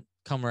didn't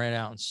come right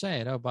out and say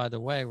it. Oh, by the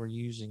way, we're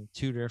using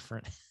two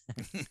different.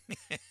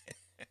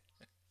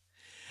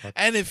 But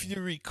And if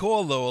you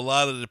recall, though, a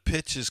lot of the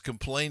pitchers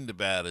complained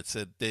about it,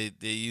 said they're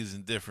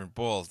using different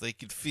balls. They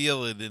could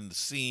feel it in the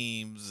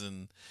seams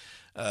and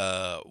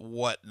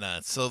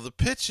whatnot. So the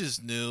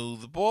pitchers knew,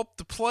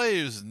 the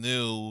players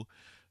knew,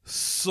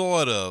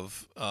 sort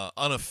of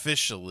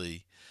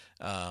unofficially,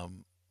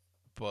 um,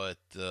 but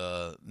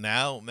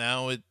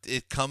now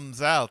it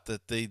comes out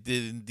that they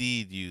did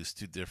indeed use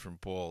two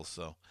different balls.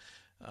 So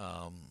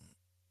um,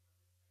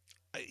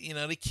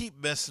 they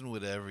keep messing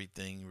with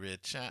everything,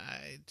 Rich.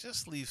 I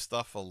just leave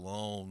stuff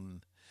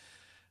alone.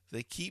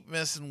 They keep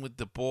messing with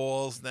the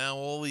balls. Now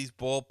all these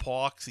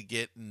ballparks are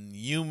getting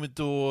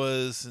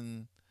humidors,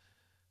 and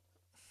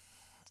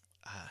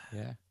uh,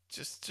 yeah,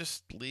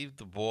 just leave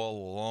the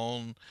ball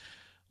alone.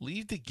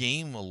 Leave the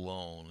game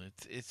alone.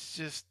 It's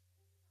just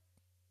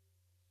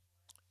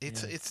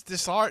it's yeah, it's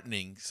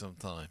disheartening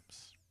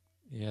sometimes.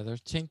 yeah, they're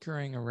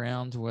tinkering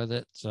around with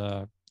it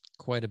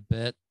quite a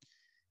bit.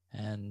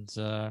 And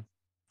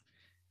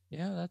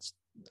yeah, that's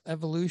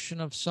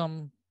evolution of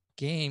some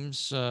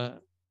games.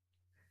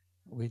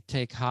 We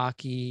take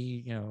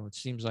hockey, it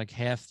seems like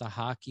half the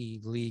hockey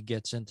league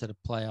gets into the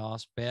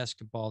playoffs.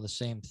 Basketball, the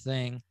same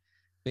thing.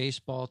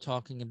 Baseball,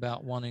 talking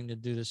about wanting to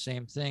do the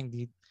same thing.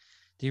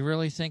 Do you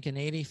really think an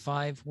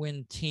 85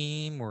 win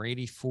team or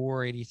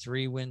 84,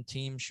 83 win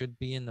team should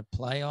be in the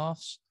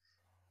playoffs?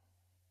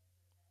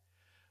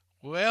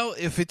 Well,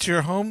 if it's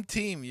your home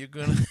team, you're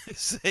gonna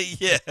say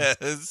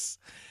yes,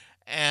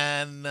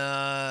 and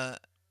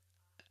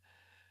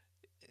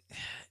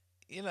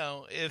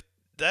if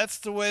that's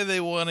the way they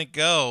want to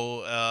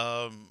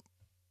go,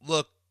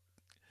 look,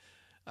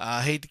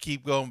 I hate to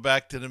keep going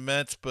back to the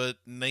Mets, but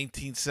in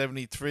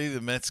 1973,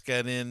 the Mets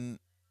got in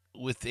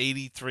with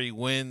 83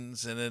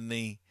 wins, and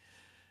then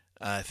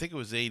I think it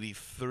was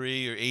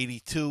 83 or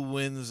 82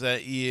 wins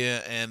that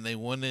year, and they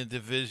won the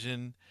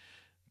division.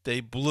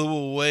 They blew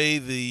away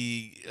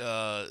the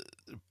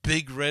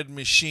Big Red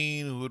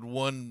Machine, who had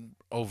won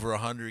over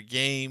 100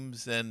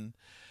 games, and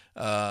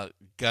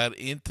got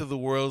into the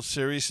World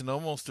Series and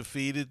almost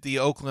defeated the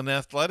Oakland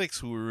Athletics,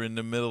 who were in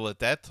the middle at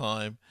that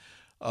time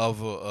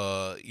of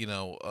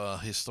a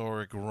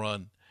historic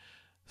run.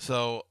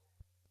 So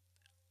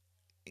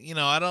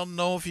I don't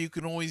know if you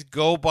can always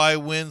go by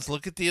wins.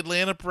 Look at the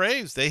Atlanta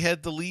Braves; they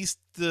had the least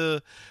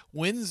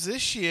wins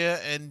this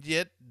year, and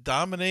yet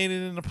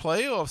dominated in the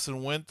playoffs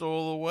and went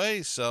all the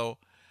way. So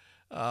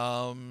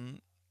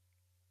um,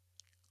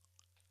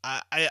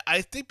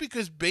 I think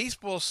because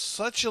baseball's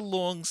such a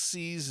long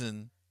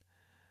season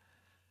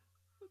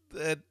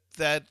that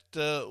that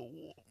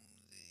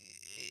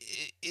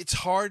it's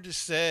hard to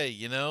say.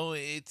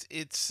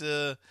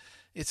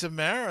 It's a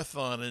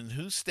marathon, and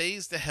who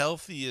stays the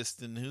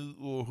healthiest and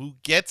who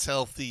gets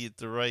healthy at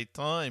the right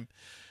time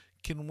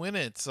can win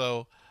it.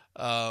 So,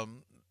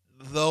 um,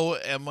 though,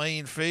 am I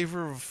in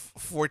favor of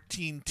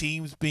 14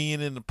 teams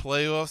being in the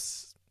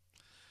playoffs?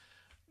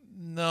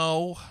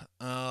 No.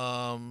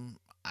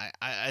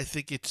 I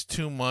think it's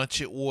too much.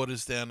 It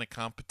waters down the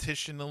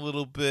competition a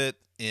little bit,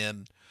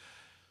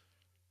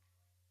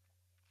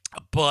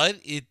 but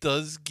it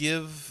does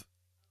give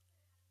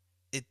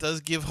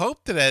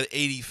hope to that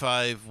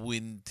 85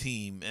 win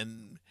team.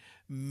 And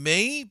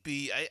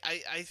maybe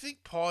I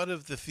think part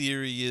of the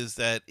theory is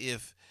that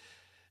if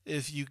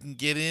if you can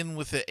get in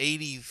with an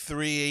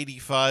 83,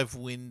 85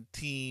 win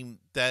team,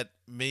 that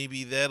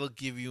maybe that'll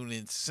give you an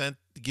incentive,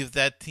 give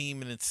that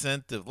team an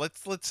incentive.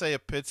 Let's say a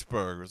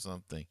Pittsburgh or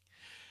something.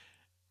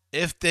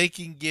 If they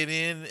can get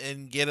in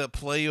and get a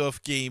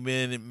playoff game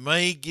in, it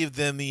may give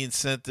them the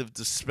incentive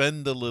to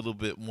spend a little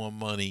bit more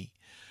money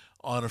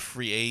on a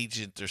free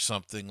agent or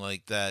something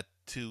like that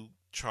to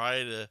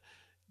try to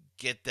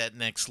get that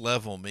next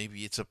level.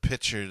 Maybe it's a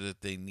pitcher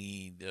that they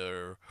need,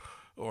 or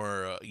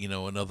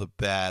another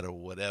bat or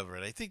whatever.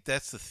 And I think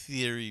that's the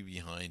theory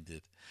behind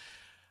it.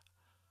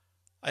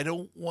 I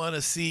don't want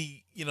to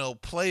see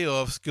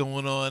playoffs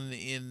going on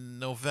in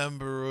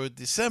November or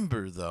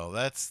December though.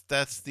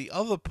 That's the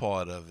other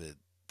part of it.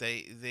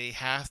 They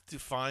have to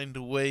find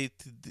a way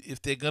to,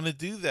 if they're going to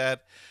do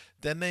that,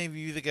 then they've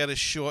either got to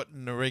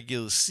shorten the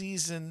regular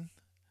season,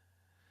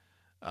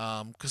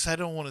 because I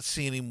don't want to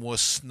see any more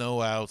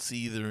snowouts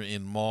either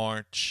in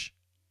March.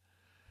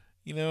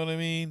 You know what I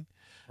mean?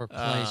 or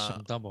play Uh,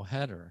 some double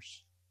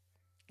headers.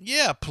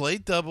 yeah, play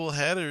double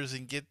headers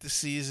and get the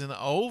season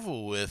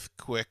over with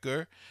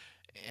quicker.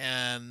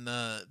 And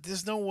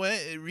there's no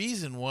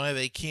reason why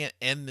they can't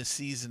end the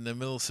season in the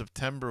middle of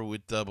September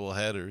with double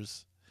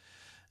headers.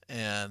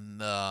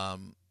 And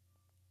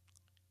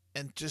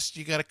just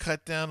you got to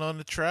cut down on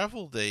the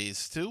travel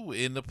days too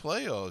in the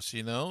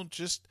playoffs.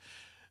 Just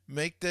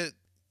make that.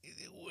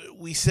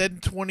 We said in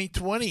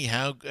 2020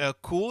 how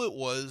cool it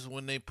was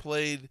when they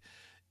played.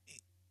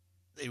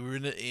 They were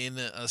in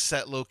a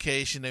set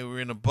location. They were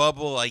in a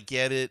bubble. I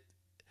get it,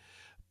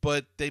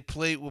 but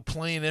were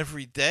playing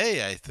every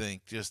day. I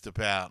think just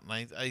about,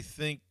 and I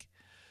think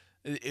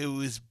it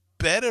was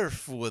better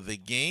for the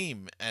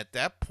game at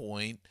that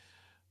point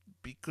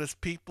because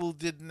people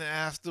didn't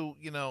have to,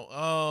 you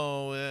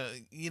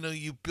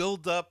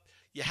build up,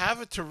 you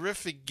have a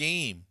terrific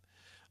game.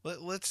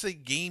 Let's say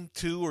game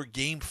two or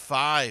game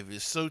five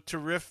is so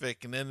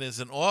terrific, and then there's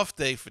an off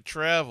day for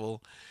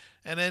travel,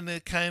 and then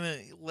it kind of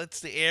lets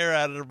the air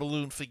out of the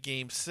balloon for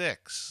game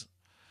six.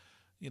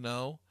 You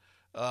know,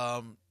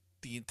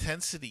 the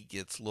intensity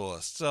gets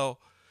lost. So,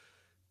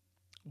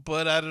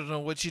 but I don't know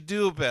what you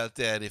do about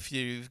that. If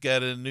you've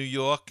got a New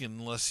York and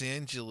Los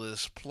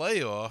Angeles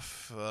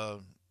playoff,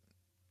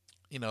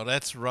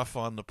 that's rough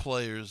on the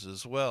players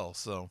as well.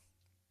 So,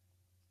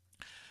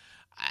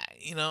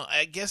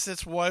 I guess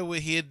that's why we're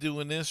here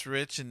doing this,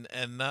 Rich, and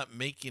not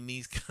making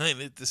these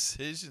kind of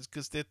decisions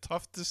because they're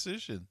tough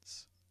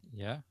decisions.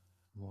 Yeah,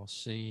 we'll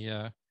see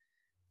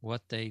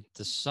what they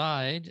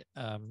decide.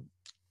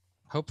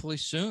 Hopefully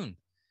soon,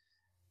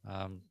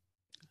 um,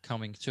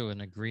 coming to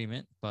an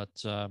agreement. But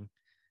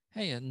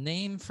hey, a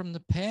name from the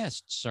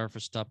past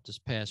surfaced up this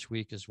past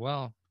week as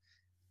well.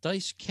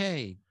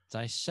 Daiseku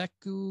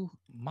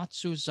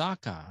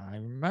Matsuzaka. I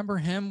remember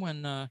him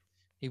when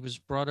he was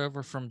brought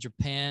over from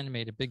Japan,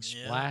 made a big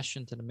Yeah. splash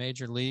into the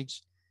major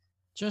leagues.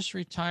 Just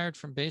retired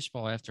from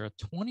baseball after a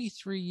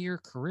 23-year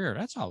career.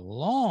 That's a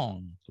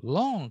long,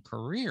 long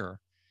career.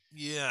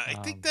 Yeah, I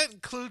think Um, that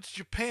includes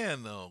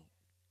Japan, though.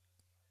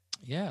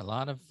 yeah, a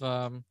lot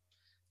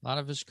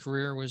of his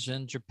career was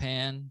in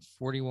Japan.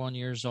 41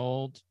 years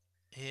old,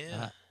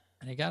 Yeah. uh,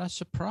 and he got a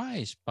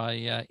surprise by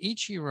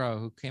Ichiro,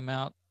 who came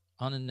out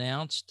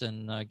unannounced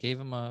and gave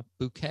him a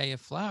bouquet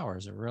of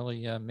flowers. It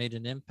really made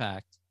an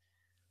impact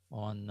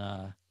on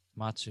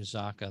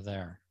Matsuzaka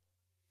there.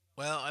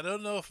 Well, I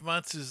don't know if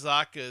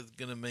Matsuzaka is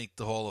going to make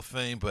the Hall of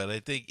Fame, but I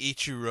think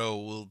Ichiro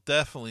will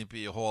definitely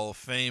be a Hall of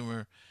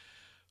Famer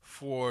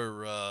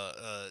for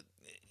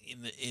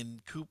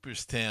in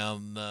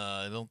Cooperstown.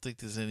 I don't think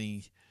there's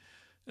any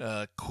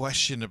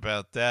question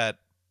about that.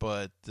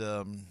 But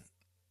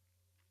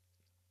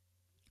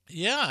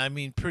yeah, I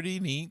mean, pretty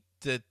neat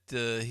that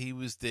he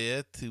was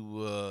there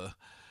to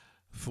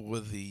for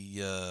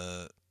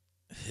the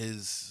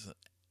his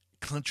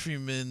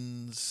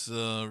countryman's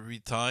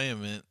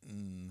retirement.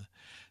 And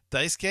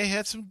Daisuke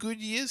had some good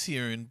years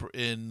here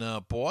in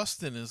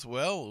Boston as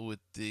well, with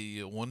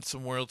the won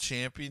some world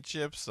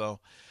championships. So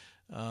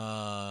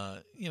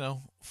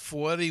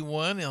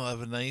 41, he'll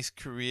have a nice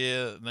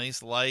career,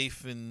 nice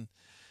life in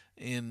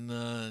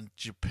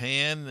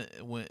Japan.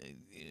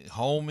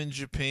 Home in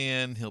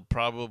Japan, he'll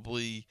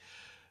probably,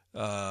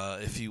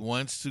 if he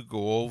wants to,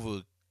 go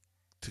over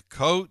to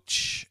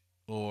coach,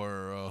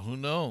 or who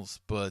knows.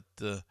 But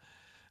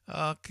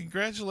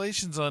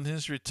congratulations on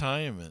his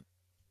retirement.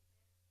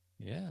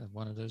 Yeah,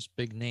 one of those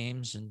big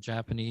names in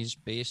Japanese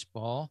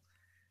baseball.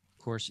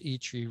 Of course,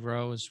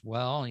 Ichiro as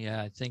well.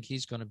 Yeah, I think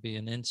he's going to be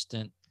an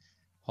instant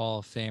Hall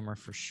of Famer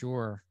for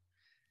sure.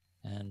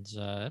 And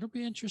it'll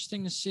be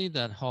interesting to see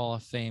that Hall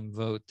of Fame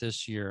vote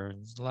this year.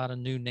 There's a lot of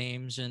new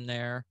names in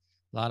there,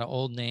 a lot of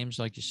old names,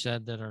 like you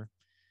said, that are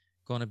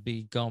going to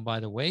be going by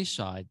the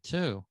wayside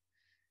too.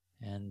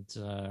 And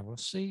we'll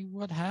see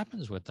what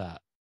happens with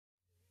that.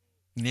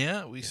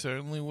 Yeah, we Yeah.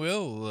 certainly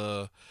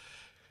will.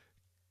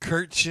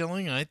 Kurt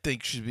Schilling, I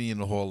think, should be in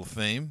the Hall of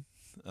Fame.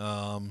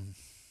 Um,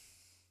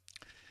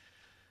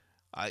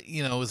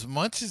 as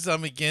much as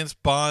I'm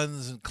against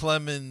Bonds and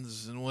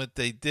Clemens and what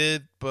they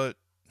did, but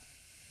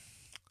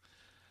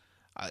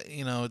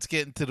it's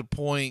getting to the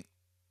point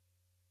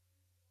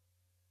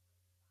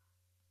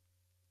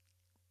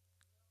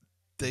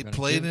They're they going to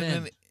played give in in.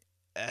 an.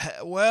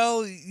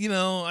 Well,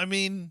 I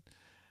mean,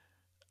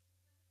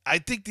 I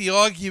think the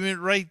argument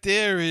right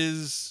there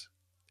is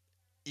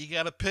you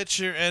got a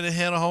pitcher and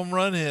a home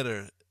run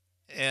hitter,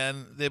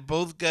 and they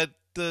both got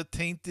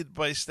tainted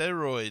by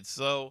steroids.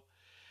 So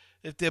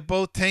if they're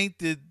both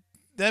tainted,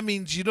 that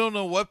means you don't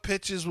know what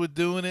pitchers were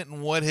doing it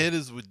and what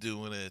hitters were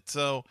doing it.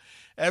 So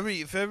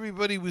if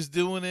everybody was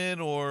doing it,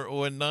 or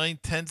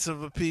 9/10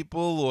 of the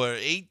people, or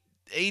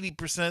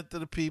 80% of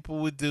the people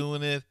were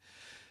doing it,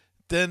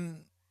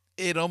 then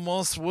it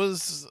almost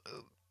was,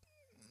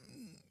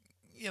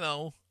 you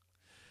know,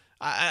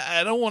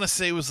 I don't want to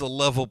say it was a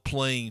level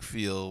playing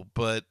field,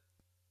 but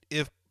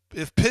if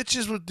if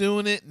pitchers were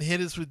doing it and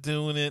hitters were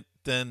doing it,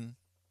 then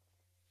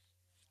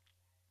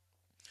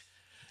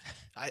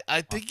I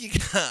Uh, think you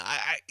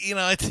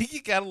I think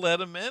you got to let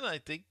them in. I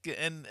think,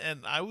 and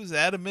I was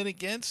adamant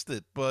against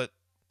it, but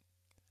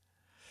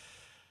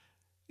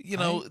you I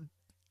know,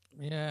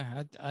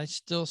 yeah, I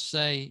still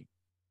say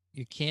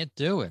you can't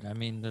do it. I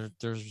mean,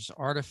 there's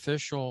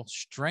artificial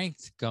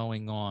strength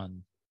going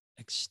on,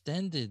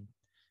 extended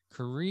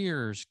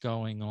careers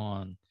going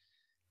on,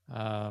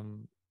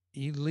 um,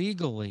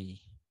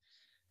 illegally.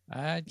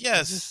 I I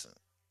yes, just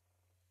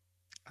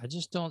I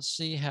just don't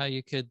see how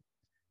you could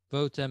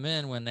vote them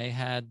in when they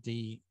had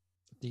the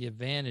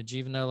advantage,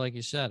 even though, like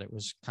you said, it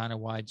was kind of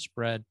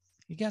widespread.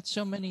 You got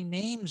so many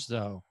names,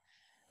 though.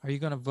 Are you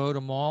going to vote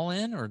them all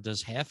in, or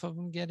does half of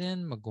them get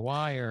in?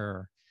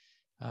 McGuire,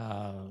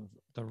 uh,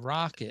 the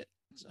Rocket,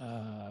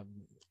 uh,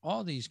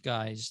 all these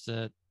guys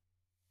that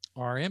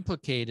are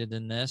implicated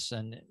in this,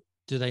 and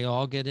do they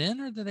all get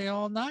in, or do they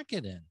all not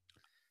get in?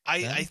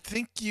 I Then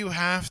think you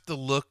have to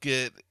look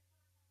at,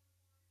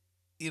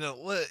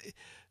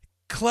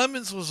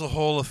 Clemens was a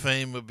Hall of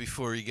Famer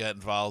before he got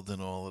involved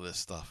in all of this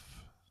stuff,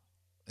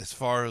 as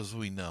far as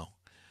we know.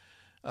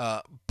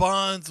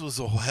 Bonds was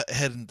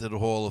heading to the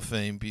Hall of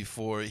Fame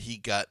before he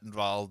got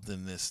involved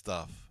in this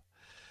stuff.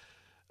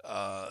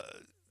 Uh,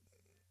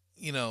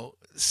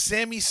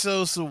 Sammy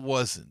Sosa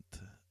wasn't.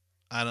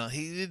 I don't.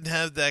 He didn't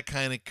have that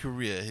kind of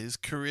career. His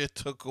career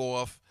took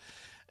off,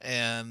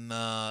 and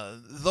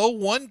though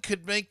one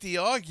could make the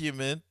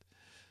argument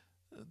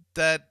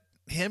that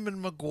him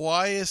and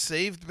McGuire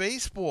saved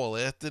baseball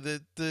after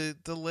the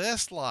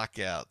last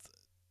lockout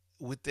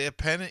with their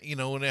pennant, in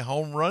their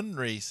home run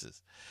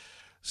races.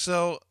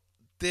 So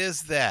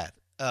there's that.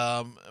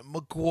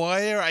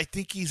 McGuire, I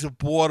think he's a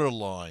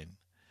borderline.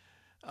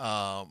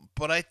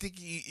 But I think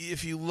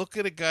if you look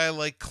at a guy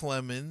like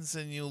Clemens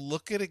and you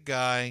look at a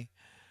guy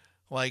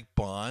like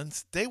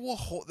Bonds, they were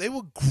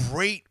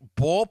great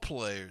ball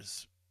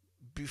players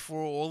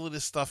before all of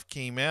this stuff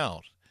came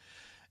out,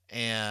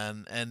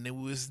 and there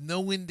was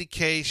no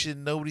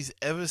indication. Nobody's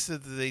ever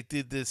said that they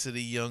did this at a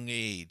young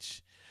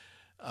age.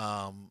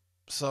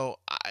 So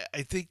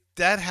I think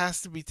that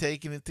has to be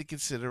taken into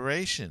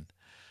consideration.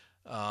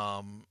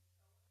 Um,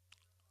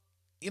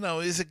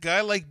 is a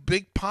guy like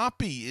Big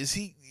Poppy, is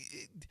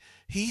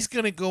he's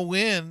going to go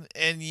in,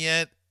 and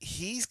yet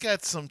he's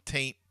got some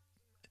taint.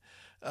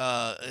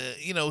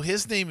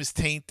 His name is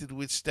tainted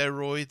with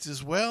steroids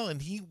as well,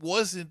 and he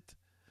wasn't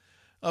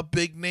a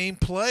big name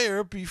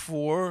player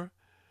before,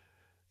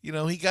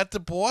 he got to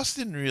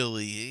Boston.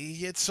 Really,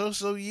 he had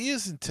so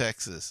years in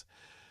Texas,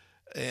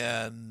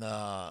 and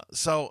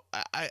so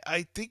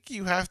I think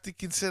you have to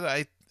consider.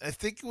 I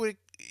think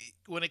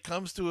when it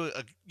comes to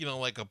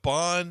like a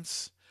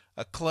Bonds,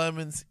 a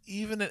Clemens,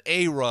 even an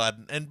A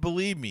Rod, and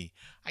believe me,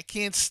 I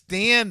can't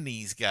stand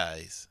these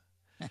guys.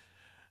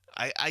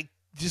 I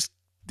just,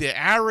 they're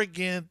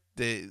arrogant.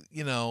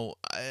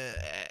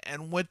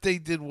 And what they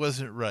did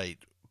wasn't right.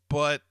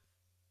 But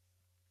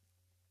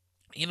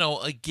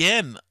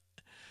again,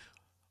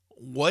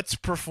 what's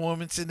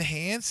performance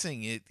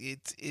enhancing?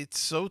 It's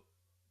so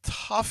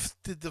tough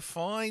to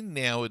define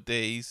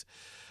nowadays,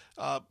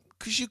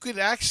 because you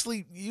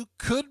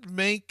could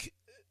make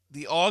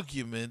the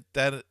argument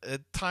that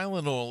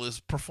Tylenol is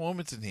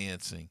performance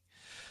enhancing.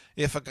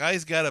 If a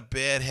guy's got a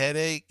bad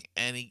headache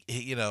and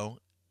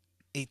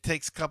he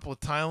takes a couple of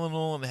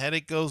Tylenol and the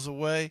headache goes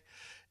away,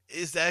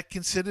 is that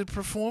considered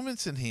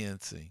performance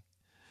enhancing?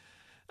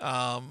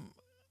 Um,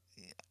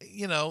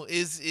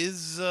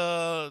 is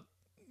a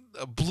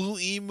Blue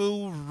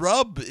Emu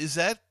rub, is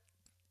that,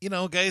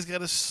 a guy's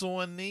got a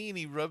sore knee and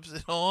he rubs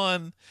it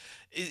on?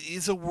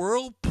 Is a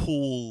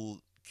Whirlpool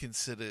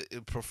considered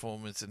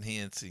performance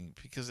enhancing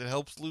because it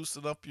helps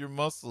loosen up your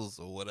muscles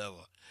or whatever?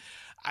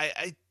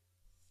 I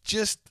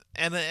just,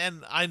 and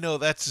I know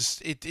that's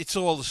just, it's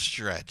all a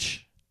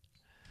stretch.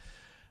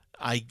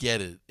 I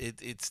get it.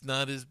 It's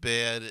not as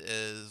bad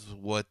as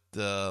what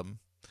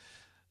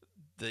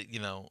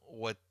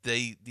what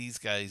these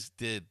guys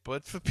did.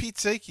 But for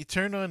Pete's sake, you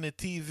turn on the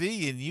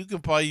TV and you can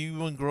buy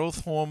human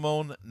growth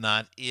hormone,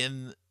 not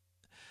in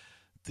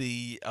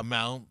the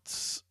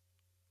amounts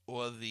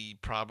or the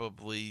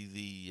probably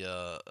the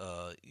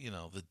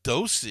the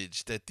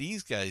dosage that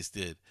these guys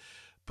did.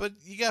 But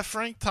you got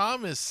Frank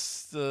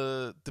Thomas,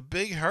 the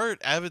big hurt,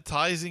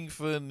 advertising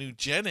for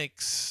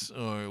Nugenics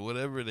or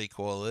whatever they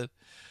call it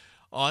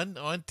on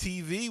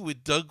TV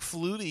with Doug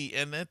Flutie,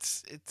 and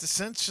it's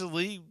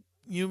essentially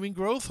human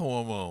growth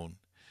hormone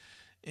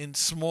in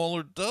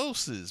smaller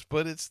doses,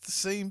 but it's the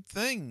same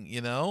thing,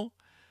 you know.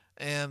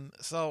 And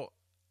so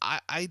I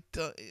I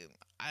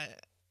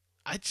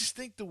just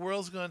think the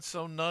world's gone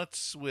so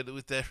nuts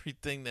with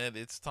everything that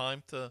it's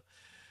time to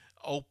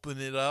open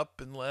it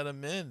up and let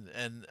him in.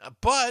 And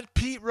but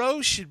Pete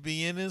Rose should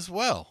be in as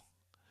well.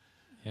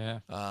 Yeah.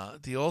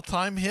 The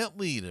all-time hit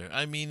leader.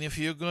 I mean, if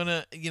you're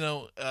gonna,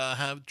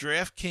 have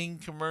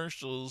DraftKings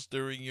commercials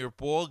during your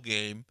ball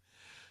game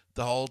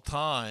the whole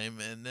time,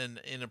 and then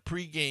in a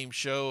pregame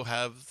show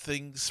have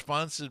things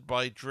sponsored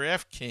by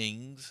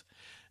DraftKings,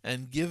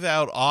 and give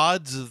out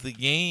odds of the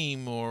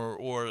game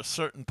or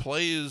certain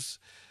players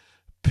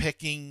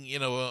picking,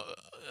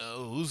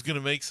 who's gonna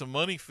make some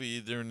money for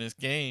you during this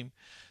game,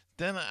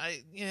 then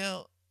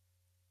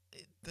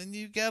then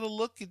you got to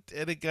look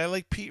at a guy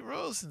like Pete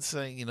Rose and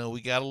say, we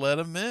got to let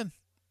him in.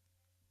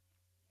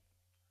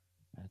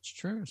 That's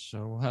true.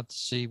 So we'll have to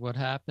see what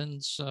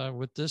happens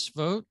with this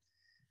vote,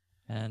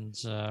 and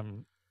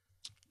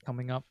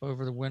coming up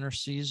over the winter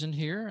season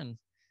here, and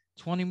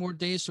 20 more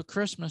days till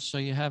Christmas. So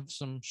you have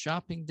some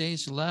shopping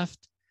days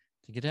left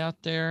to get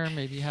out there.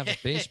 Maybe you have a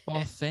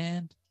baseball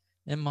fan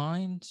in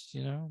mind,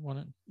 one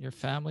of your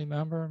family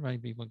member,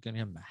 maybe we'll get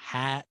him a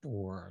hat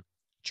or a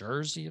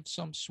jersey of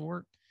some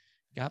sort.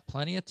 Got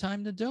plenty of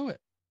time to do it.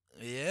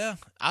 Yeah,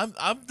 I'm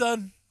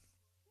done.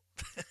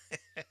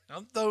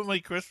 I'm done with my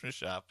Christmas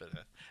shopping.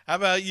 How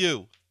about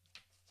you?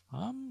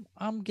 I'm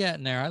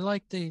getting there. I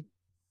like the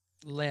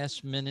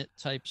last minute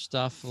type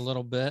stuff a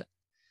little bit.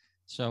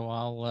 So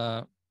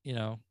I'll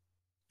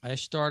I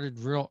started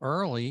real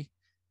early,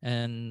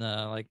 and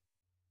like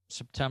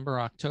September,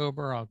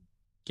 October, I'll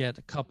get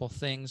a couple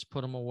things,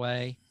 put them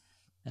away,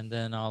 and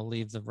then I'll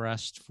leave the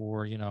rest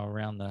for,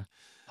 around the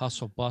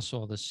hustle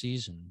bustle of the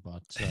season.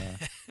 But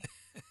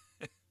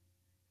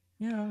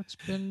it's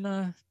been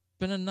a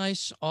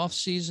nice off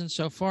season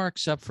so far,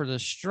 except for the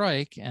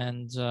strike,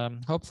 and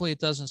hopefully it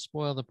doesn't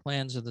spoil the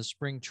plans of the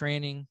spring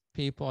training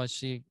people. I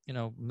see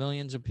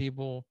millions of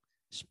people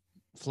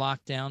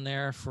flock down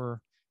there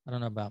for, I don't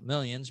know about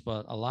millions,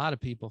 but a lot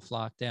of people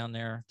flock down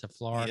there to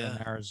Florida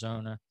and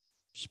Arizona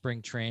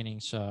spring training.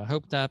 So I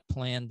hope that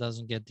plan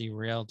doesn't get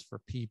derailed for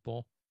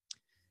people.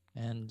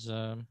 And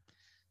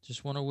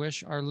just want to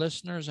wish our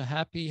listeners a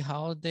happy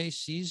holiday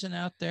season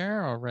out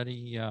there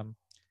already.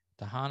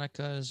 The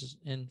Hanukkah is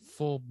in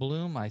full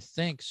bloom, I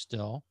think,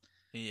 still.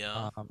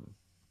 Yeah.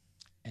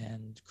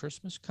 And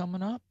Christmas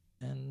coming up,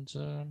 and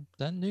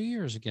then New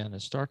Year's again.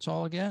 It starts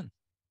all again.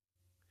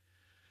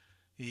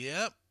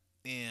 Yep.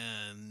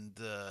 And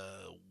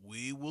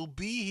we will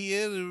be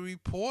here to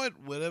report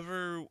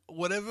whatever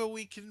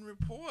we can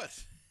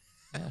report.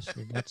 Yes,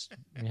 we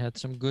had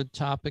some good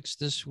topics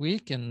this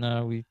week,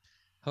 and we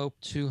hope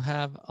to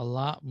have a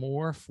lot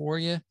more for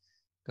you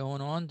going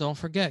on. Don't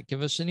forget,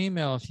 give us an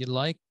email if you'd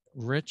like.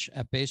 Rich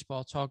at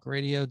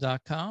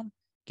baseballtalkradio.com.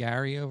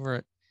 Gary over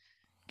at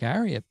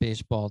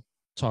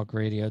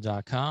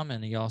baseballtalkradio.com.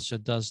 And he also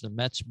does the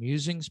Mets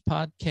Musings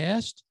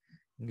podcast.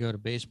 You can go to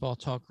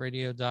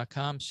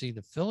baseballtalkradio.com, see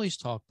the Phillies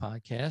Talk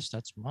podcast.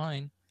 That's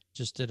mine.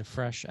 Just did a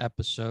fresh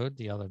episode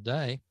the other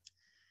day.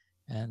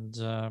 And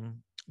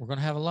we're going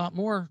to have a lot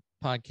more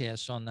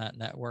podcasts on that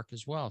network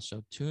as well.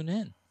 So tune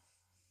in.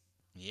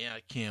 Yeah,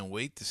 I can't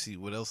wait to see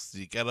what else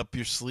you got up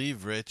your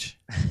sleeve, Rich.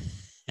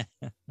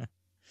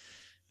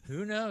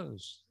 Who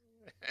knows?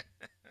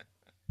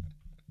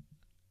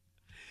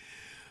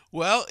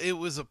 Well, it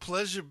was a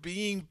pleasure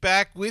being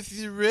back with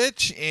you,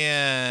 Rich,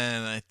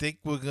 and I think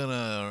we're going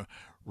to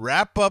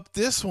wrap up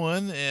this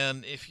one.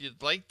 And if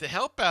you'd like to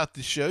help out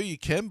the show, you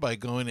can by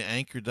going to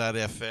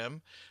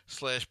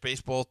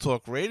anchor.fm/baseball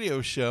talk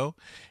radio show,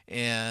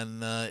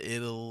 and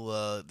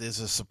there's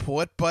a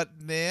support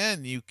button there,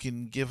 and you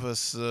can give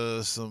us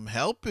some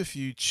help if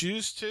you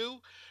choose to,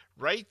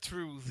 right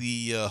through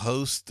the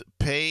host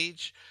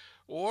page,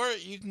 or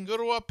you can go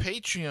to our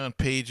Patreon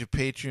page at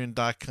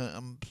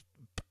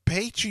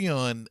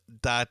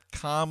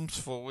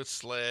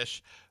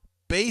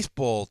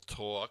patreon.com/baseball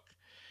talk.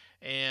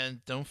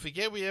 And don't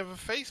forget, we have a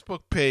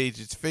Facebook page.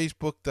 It's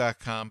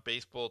facebook.com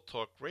baseball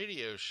talk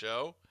radio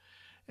show.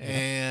 Yeah.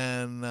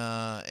 And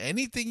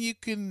anything you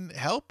can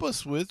help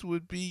us with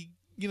would be,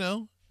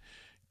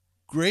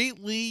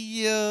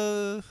 greatly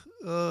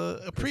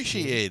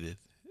appreciated.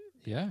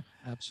 Yeah,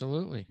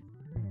 absolutely.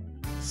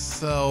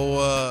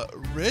 So,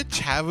 Rich,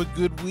 have a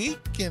good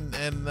week,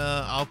 and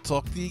I'll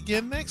talk to you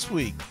again next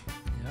week.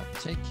 Yep.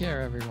 Take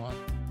care, everyone.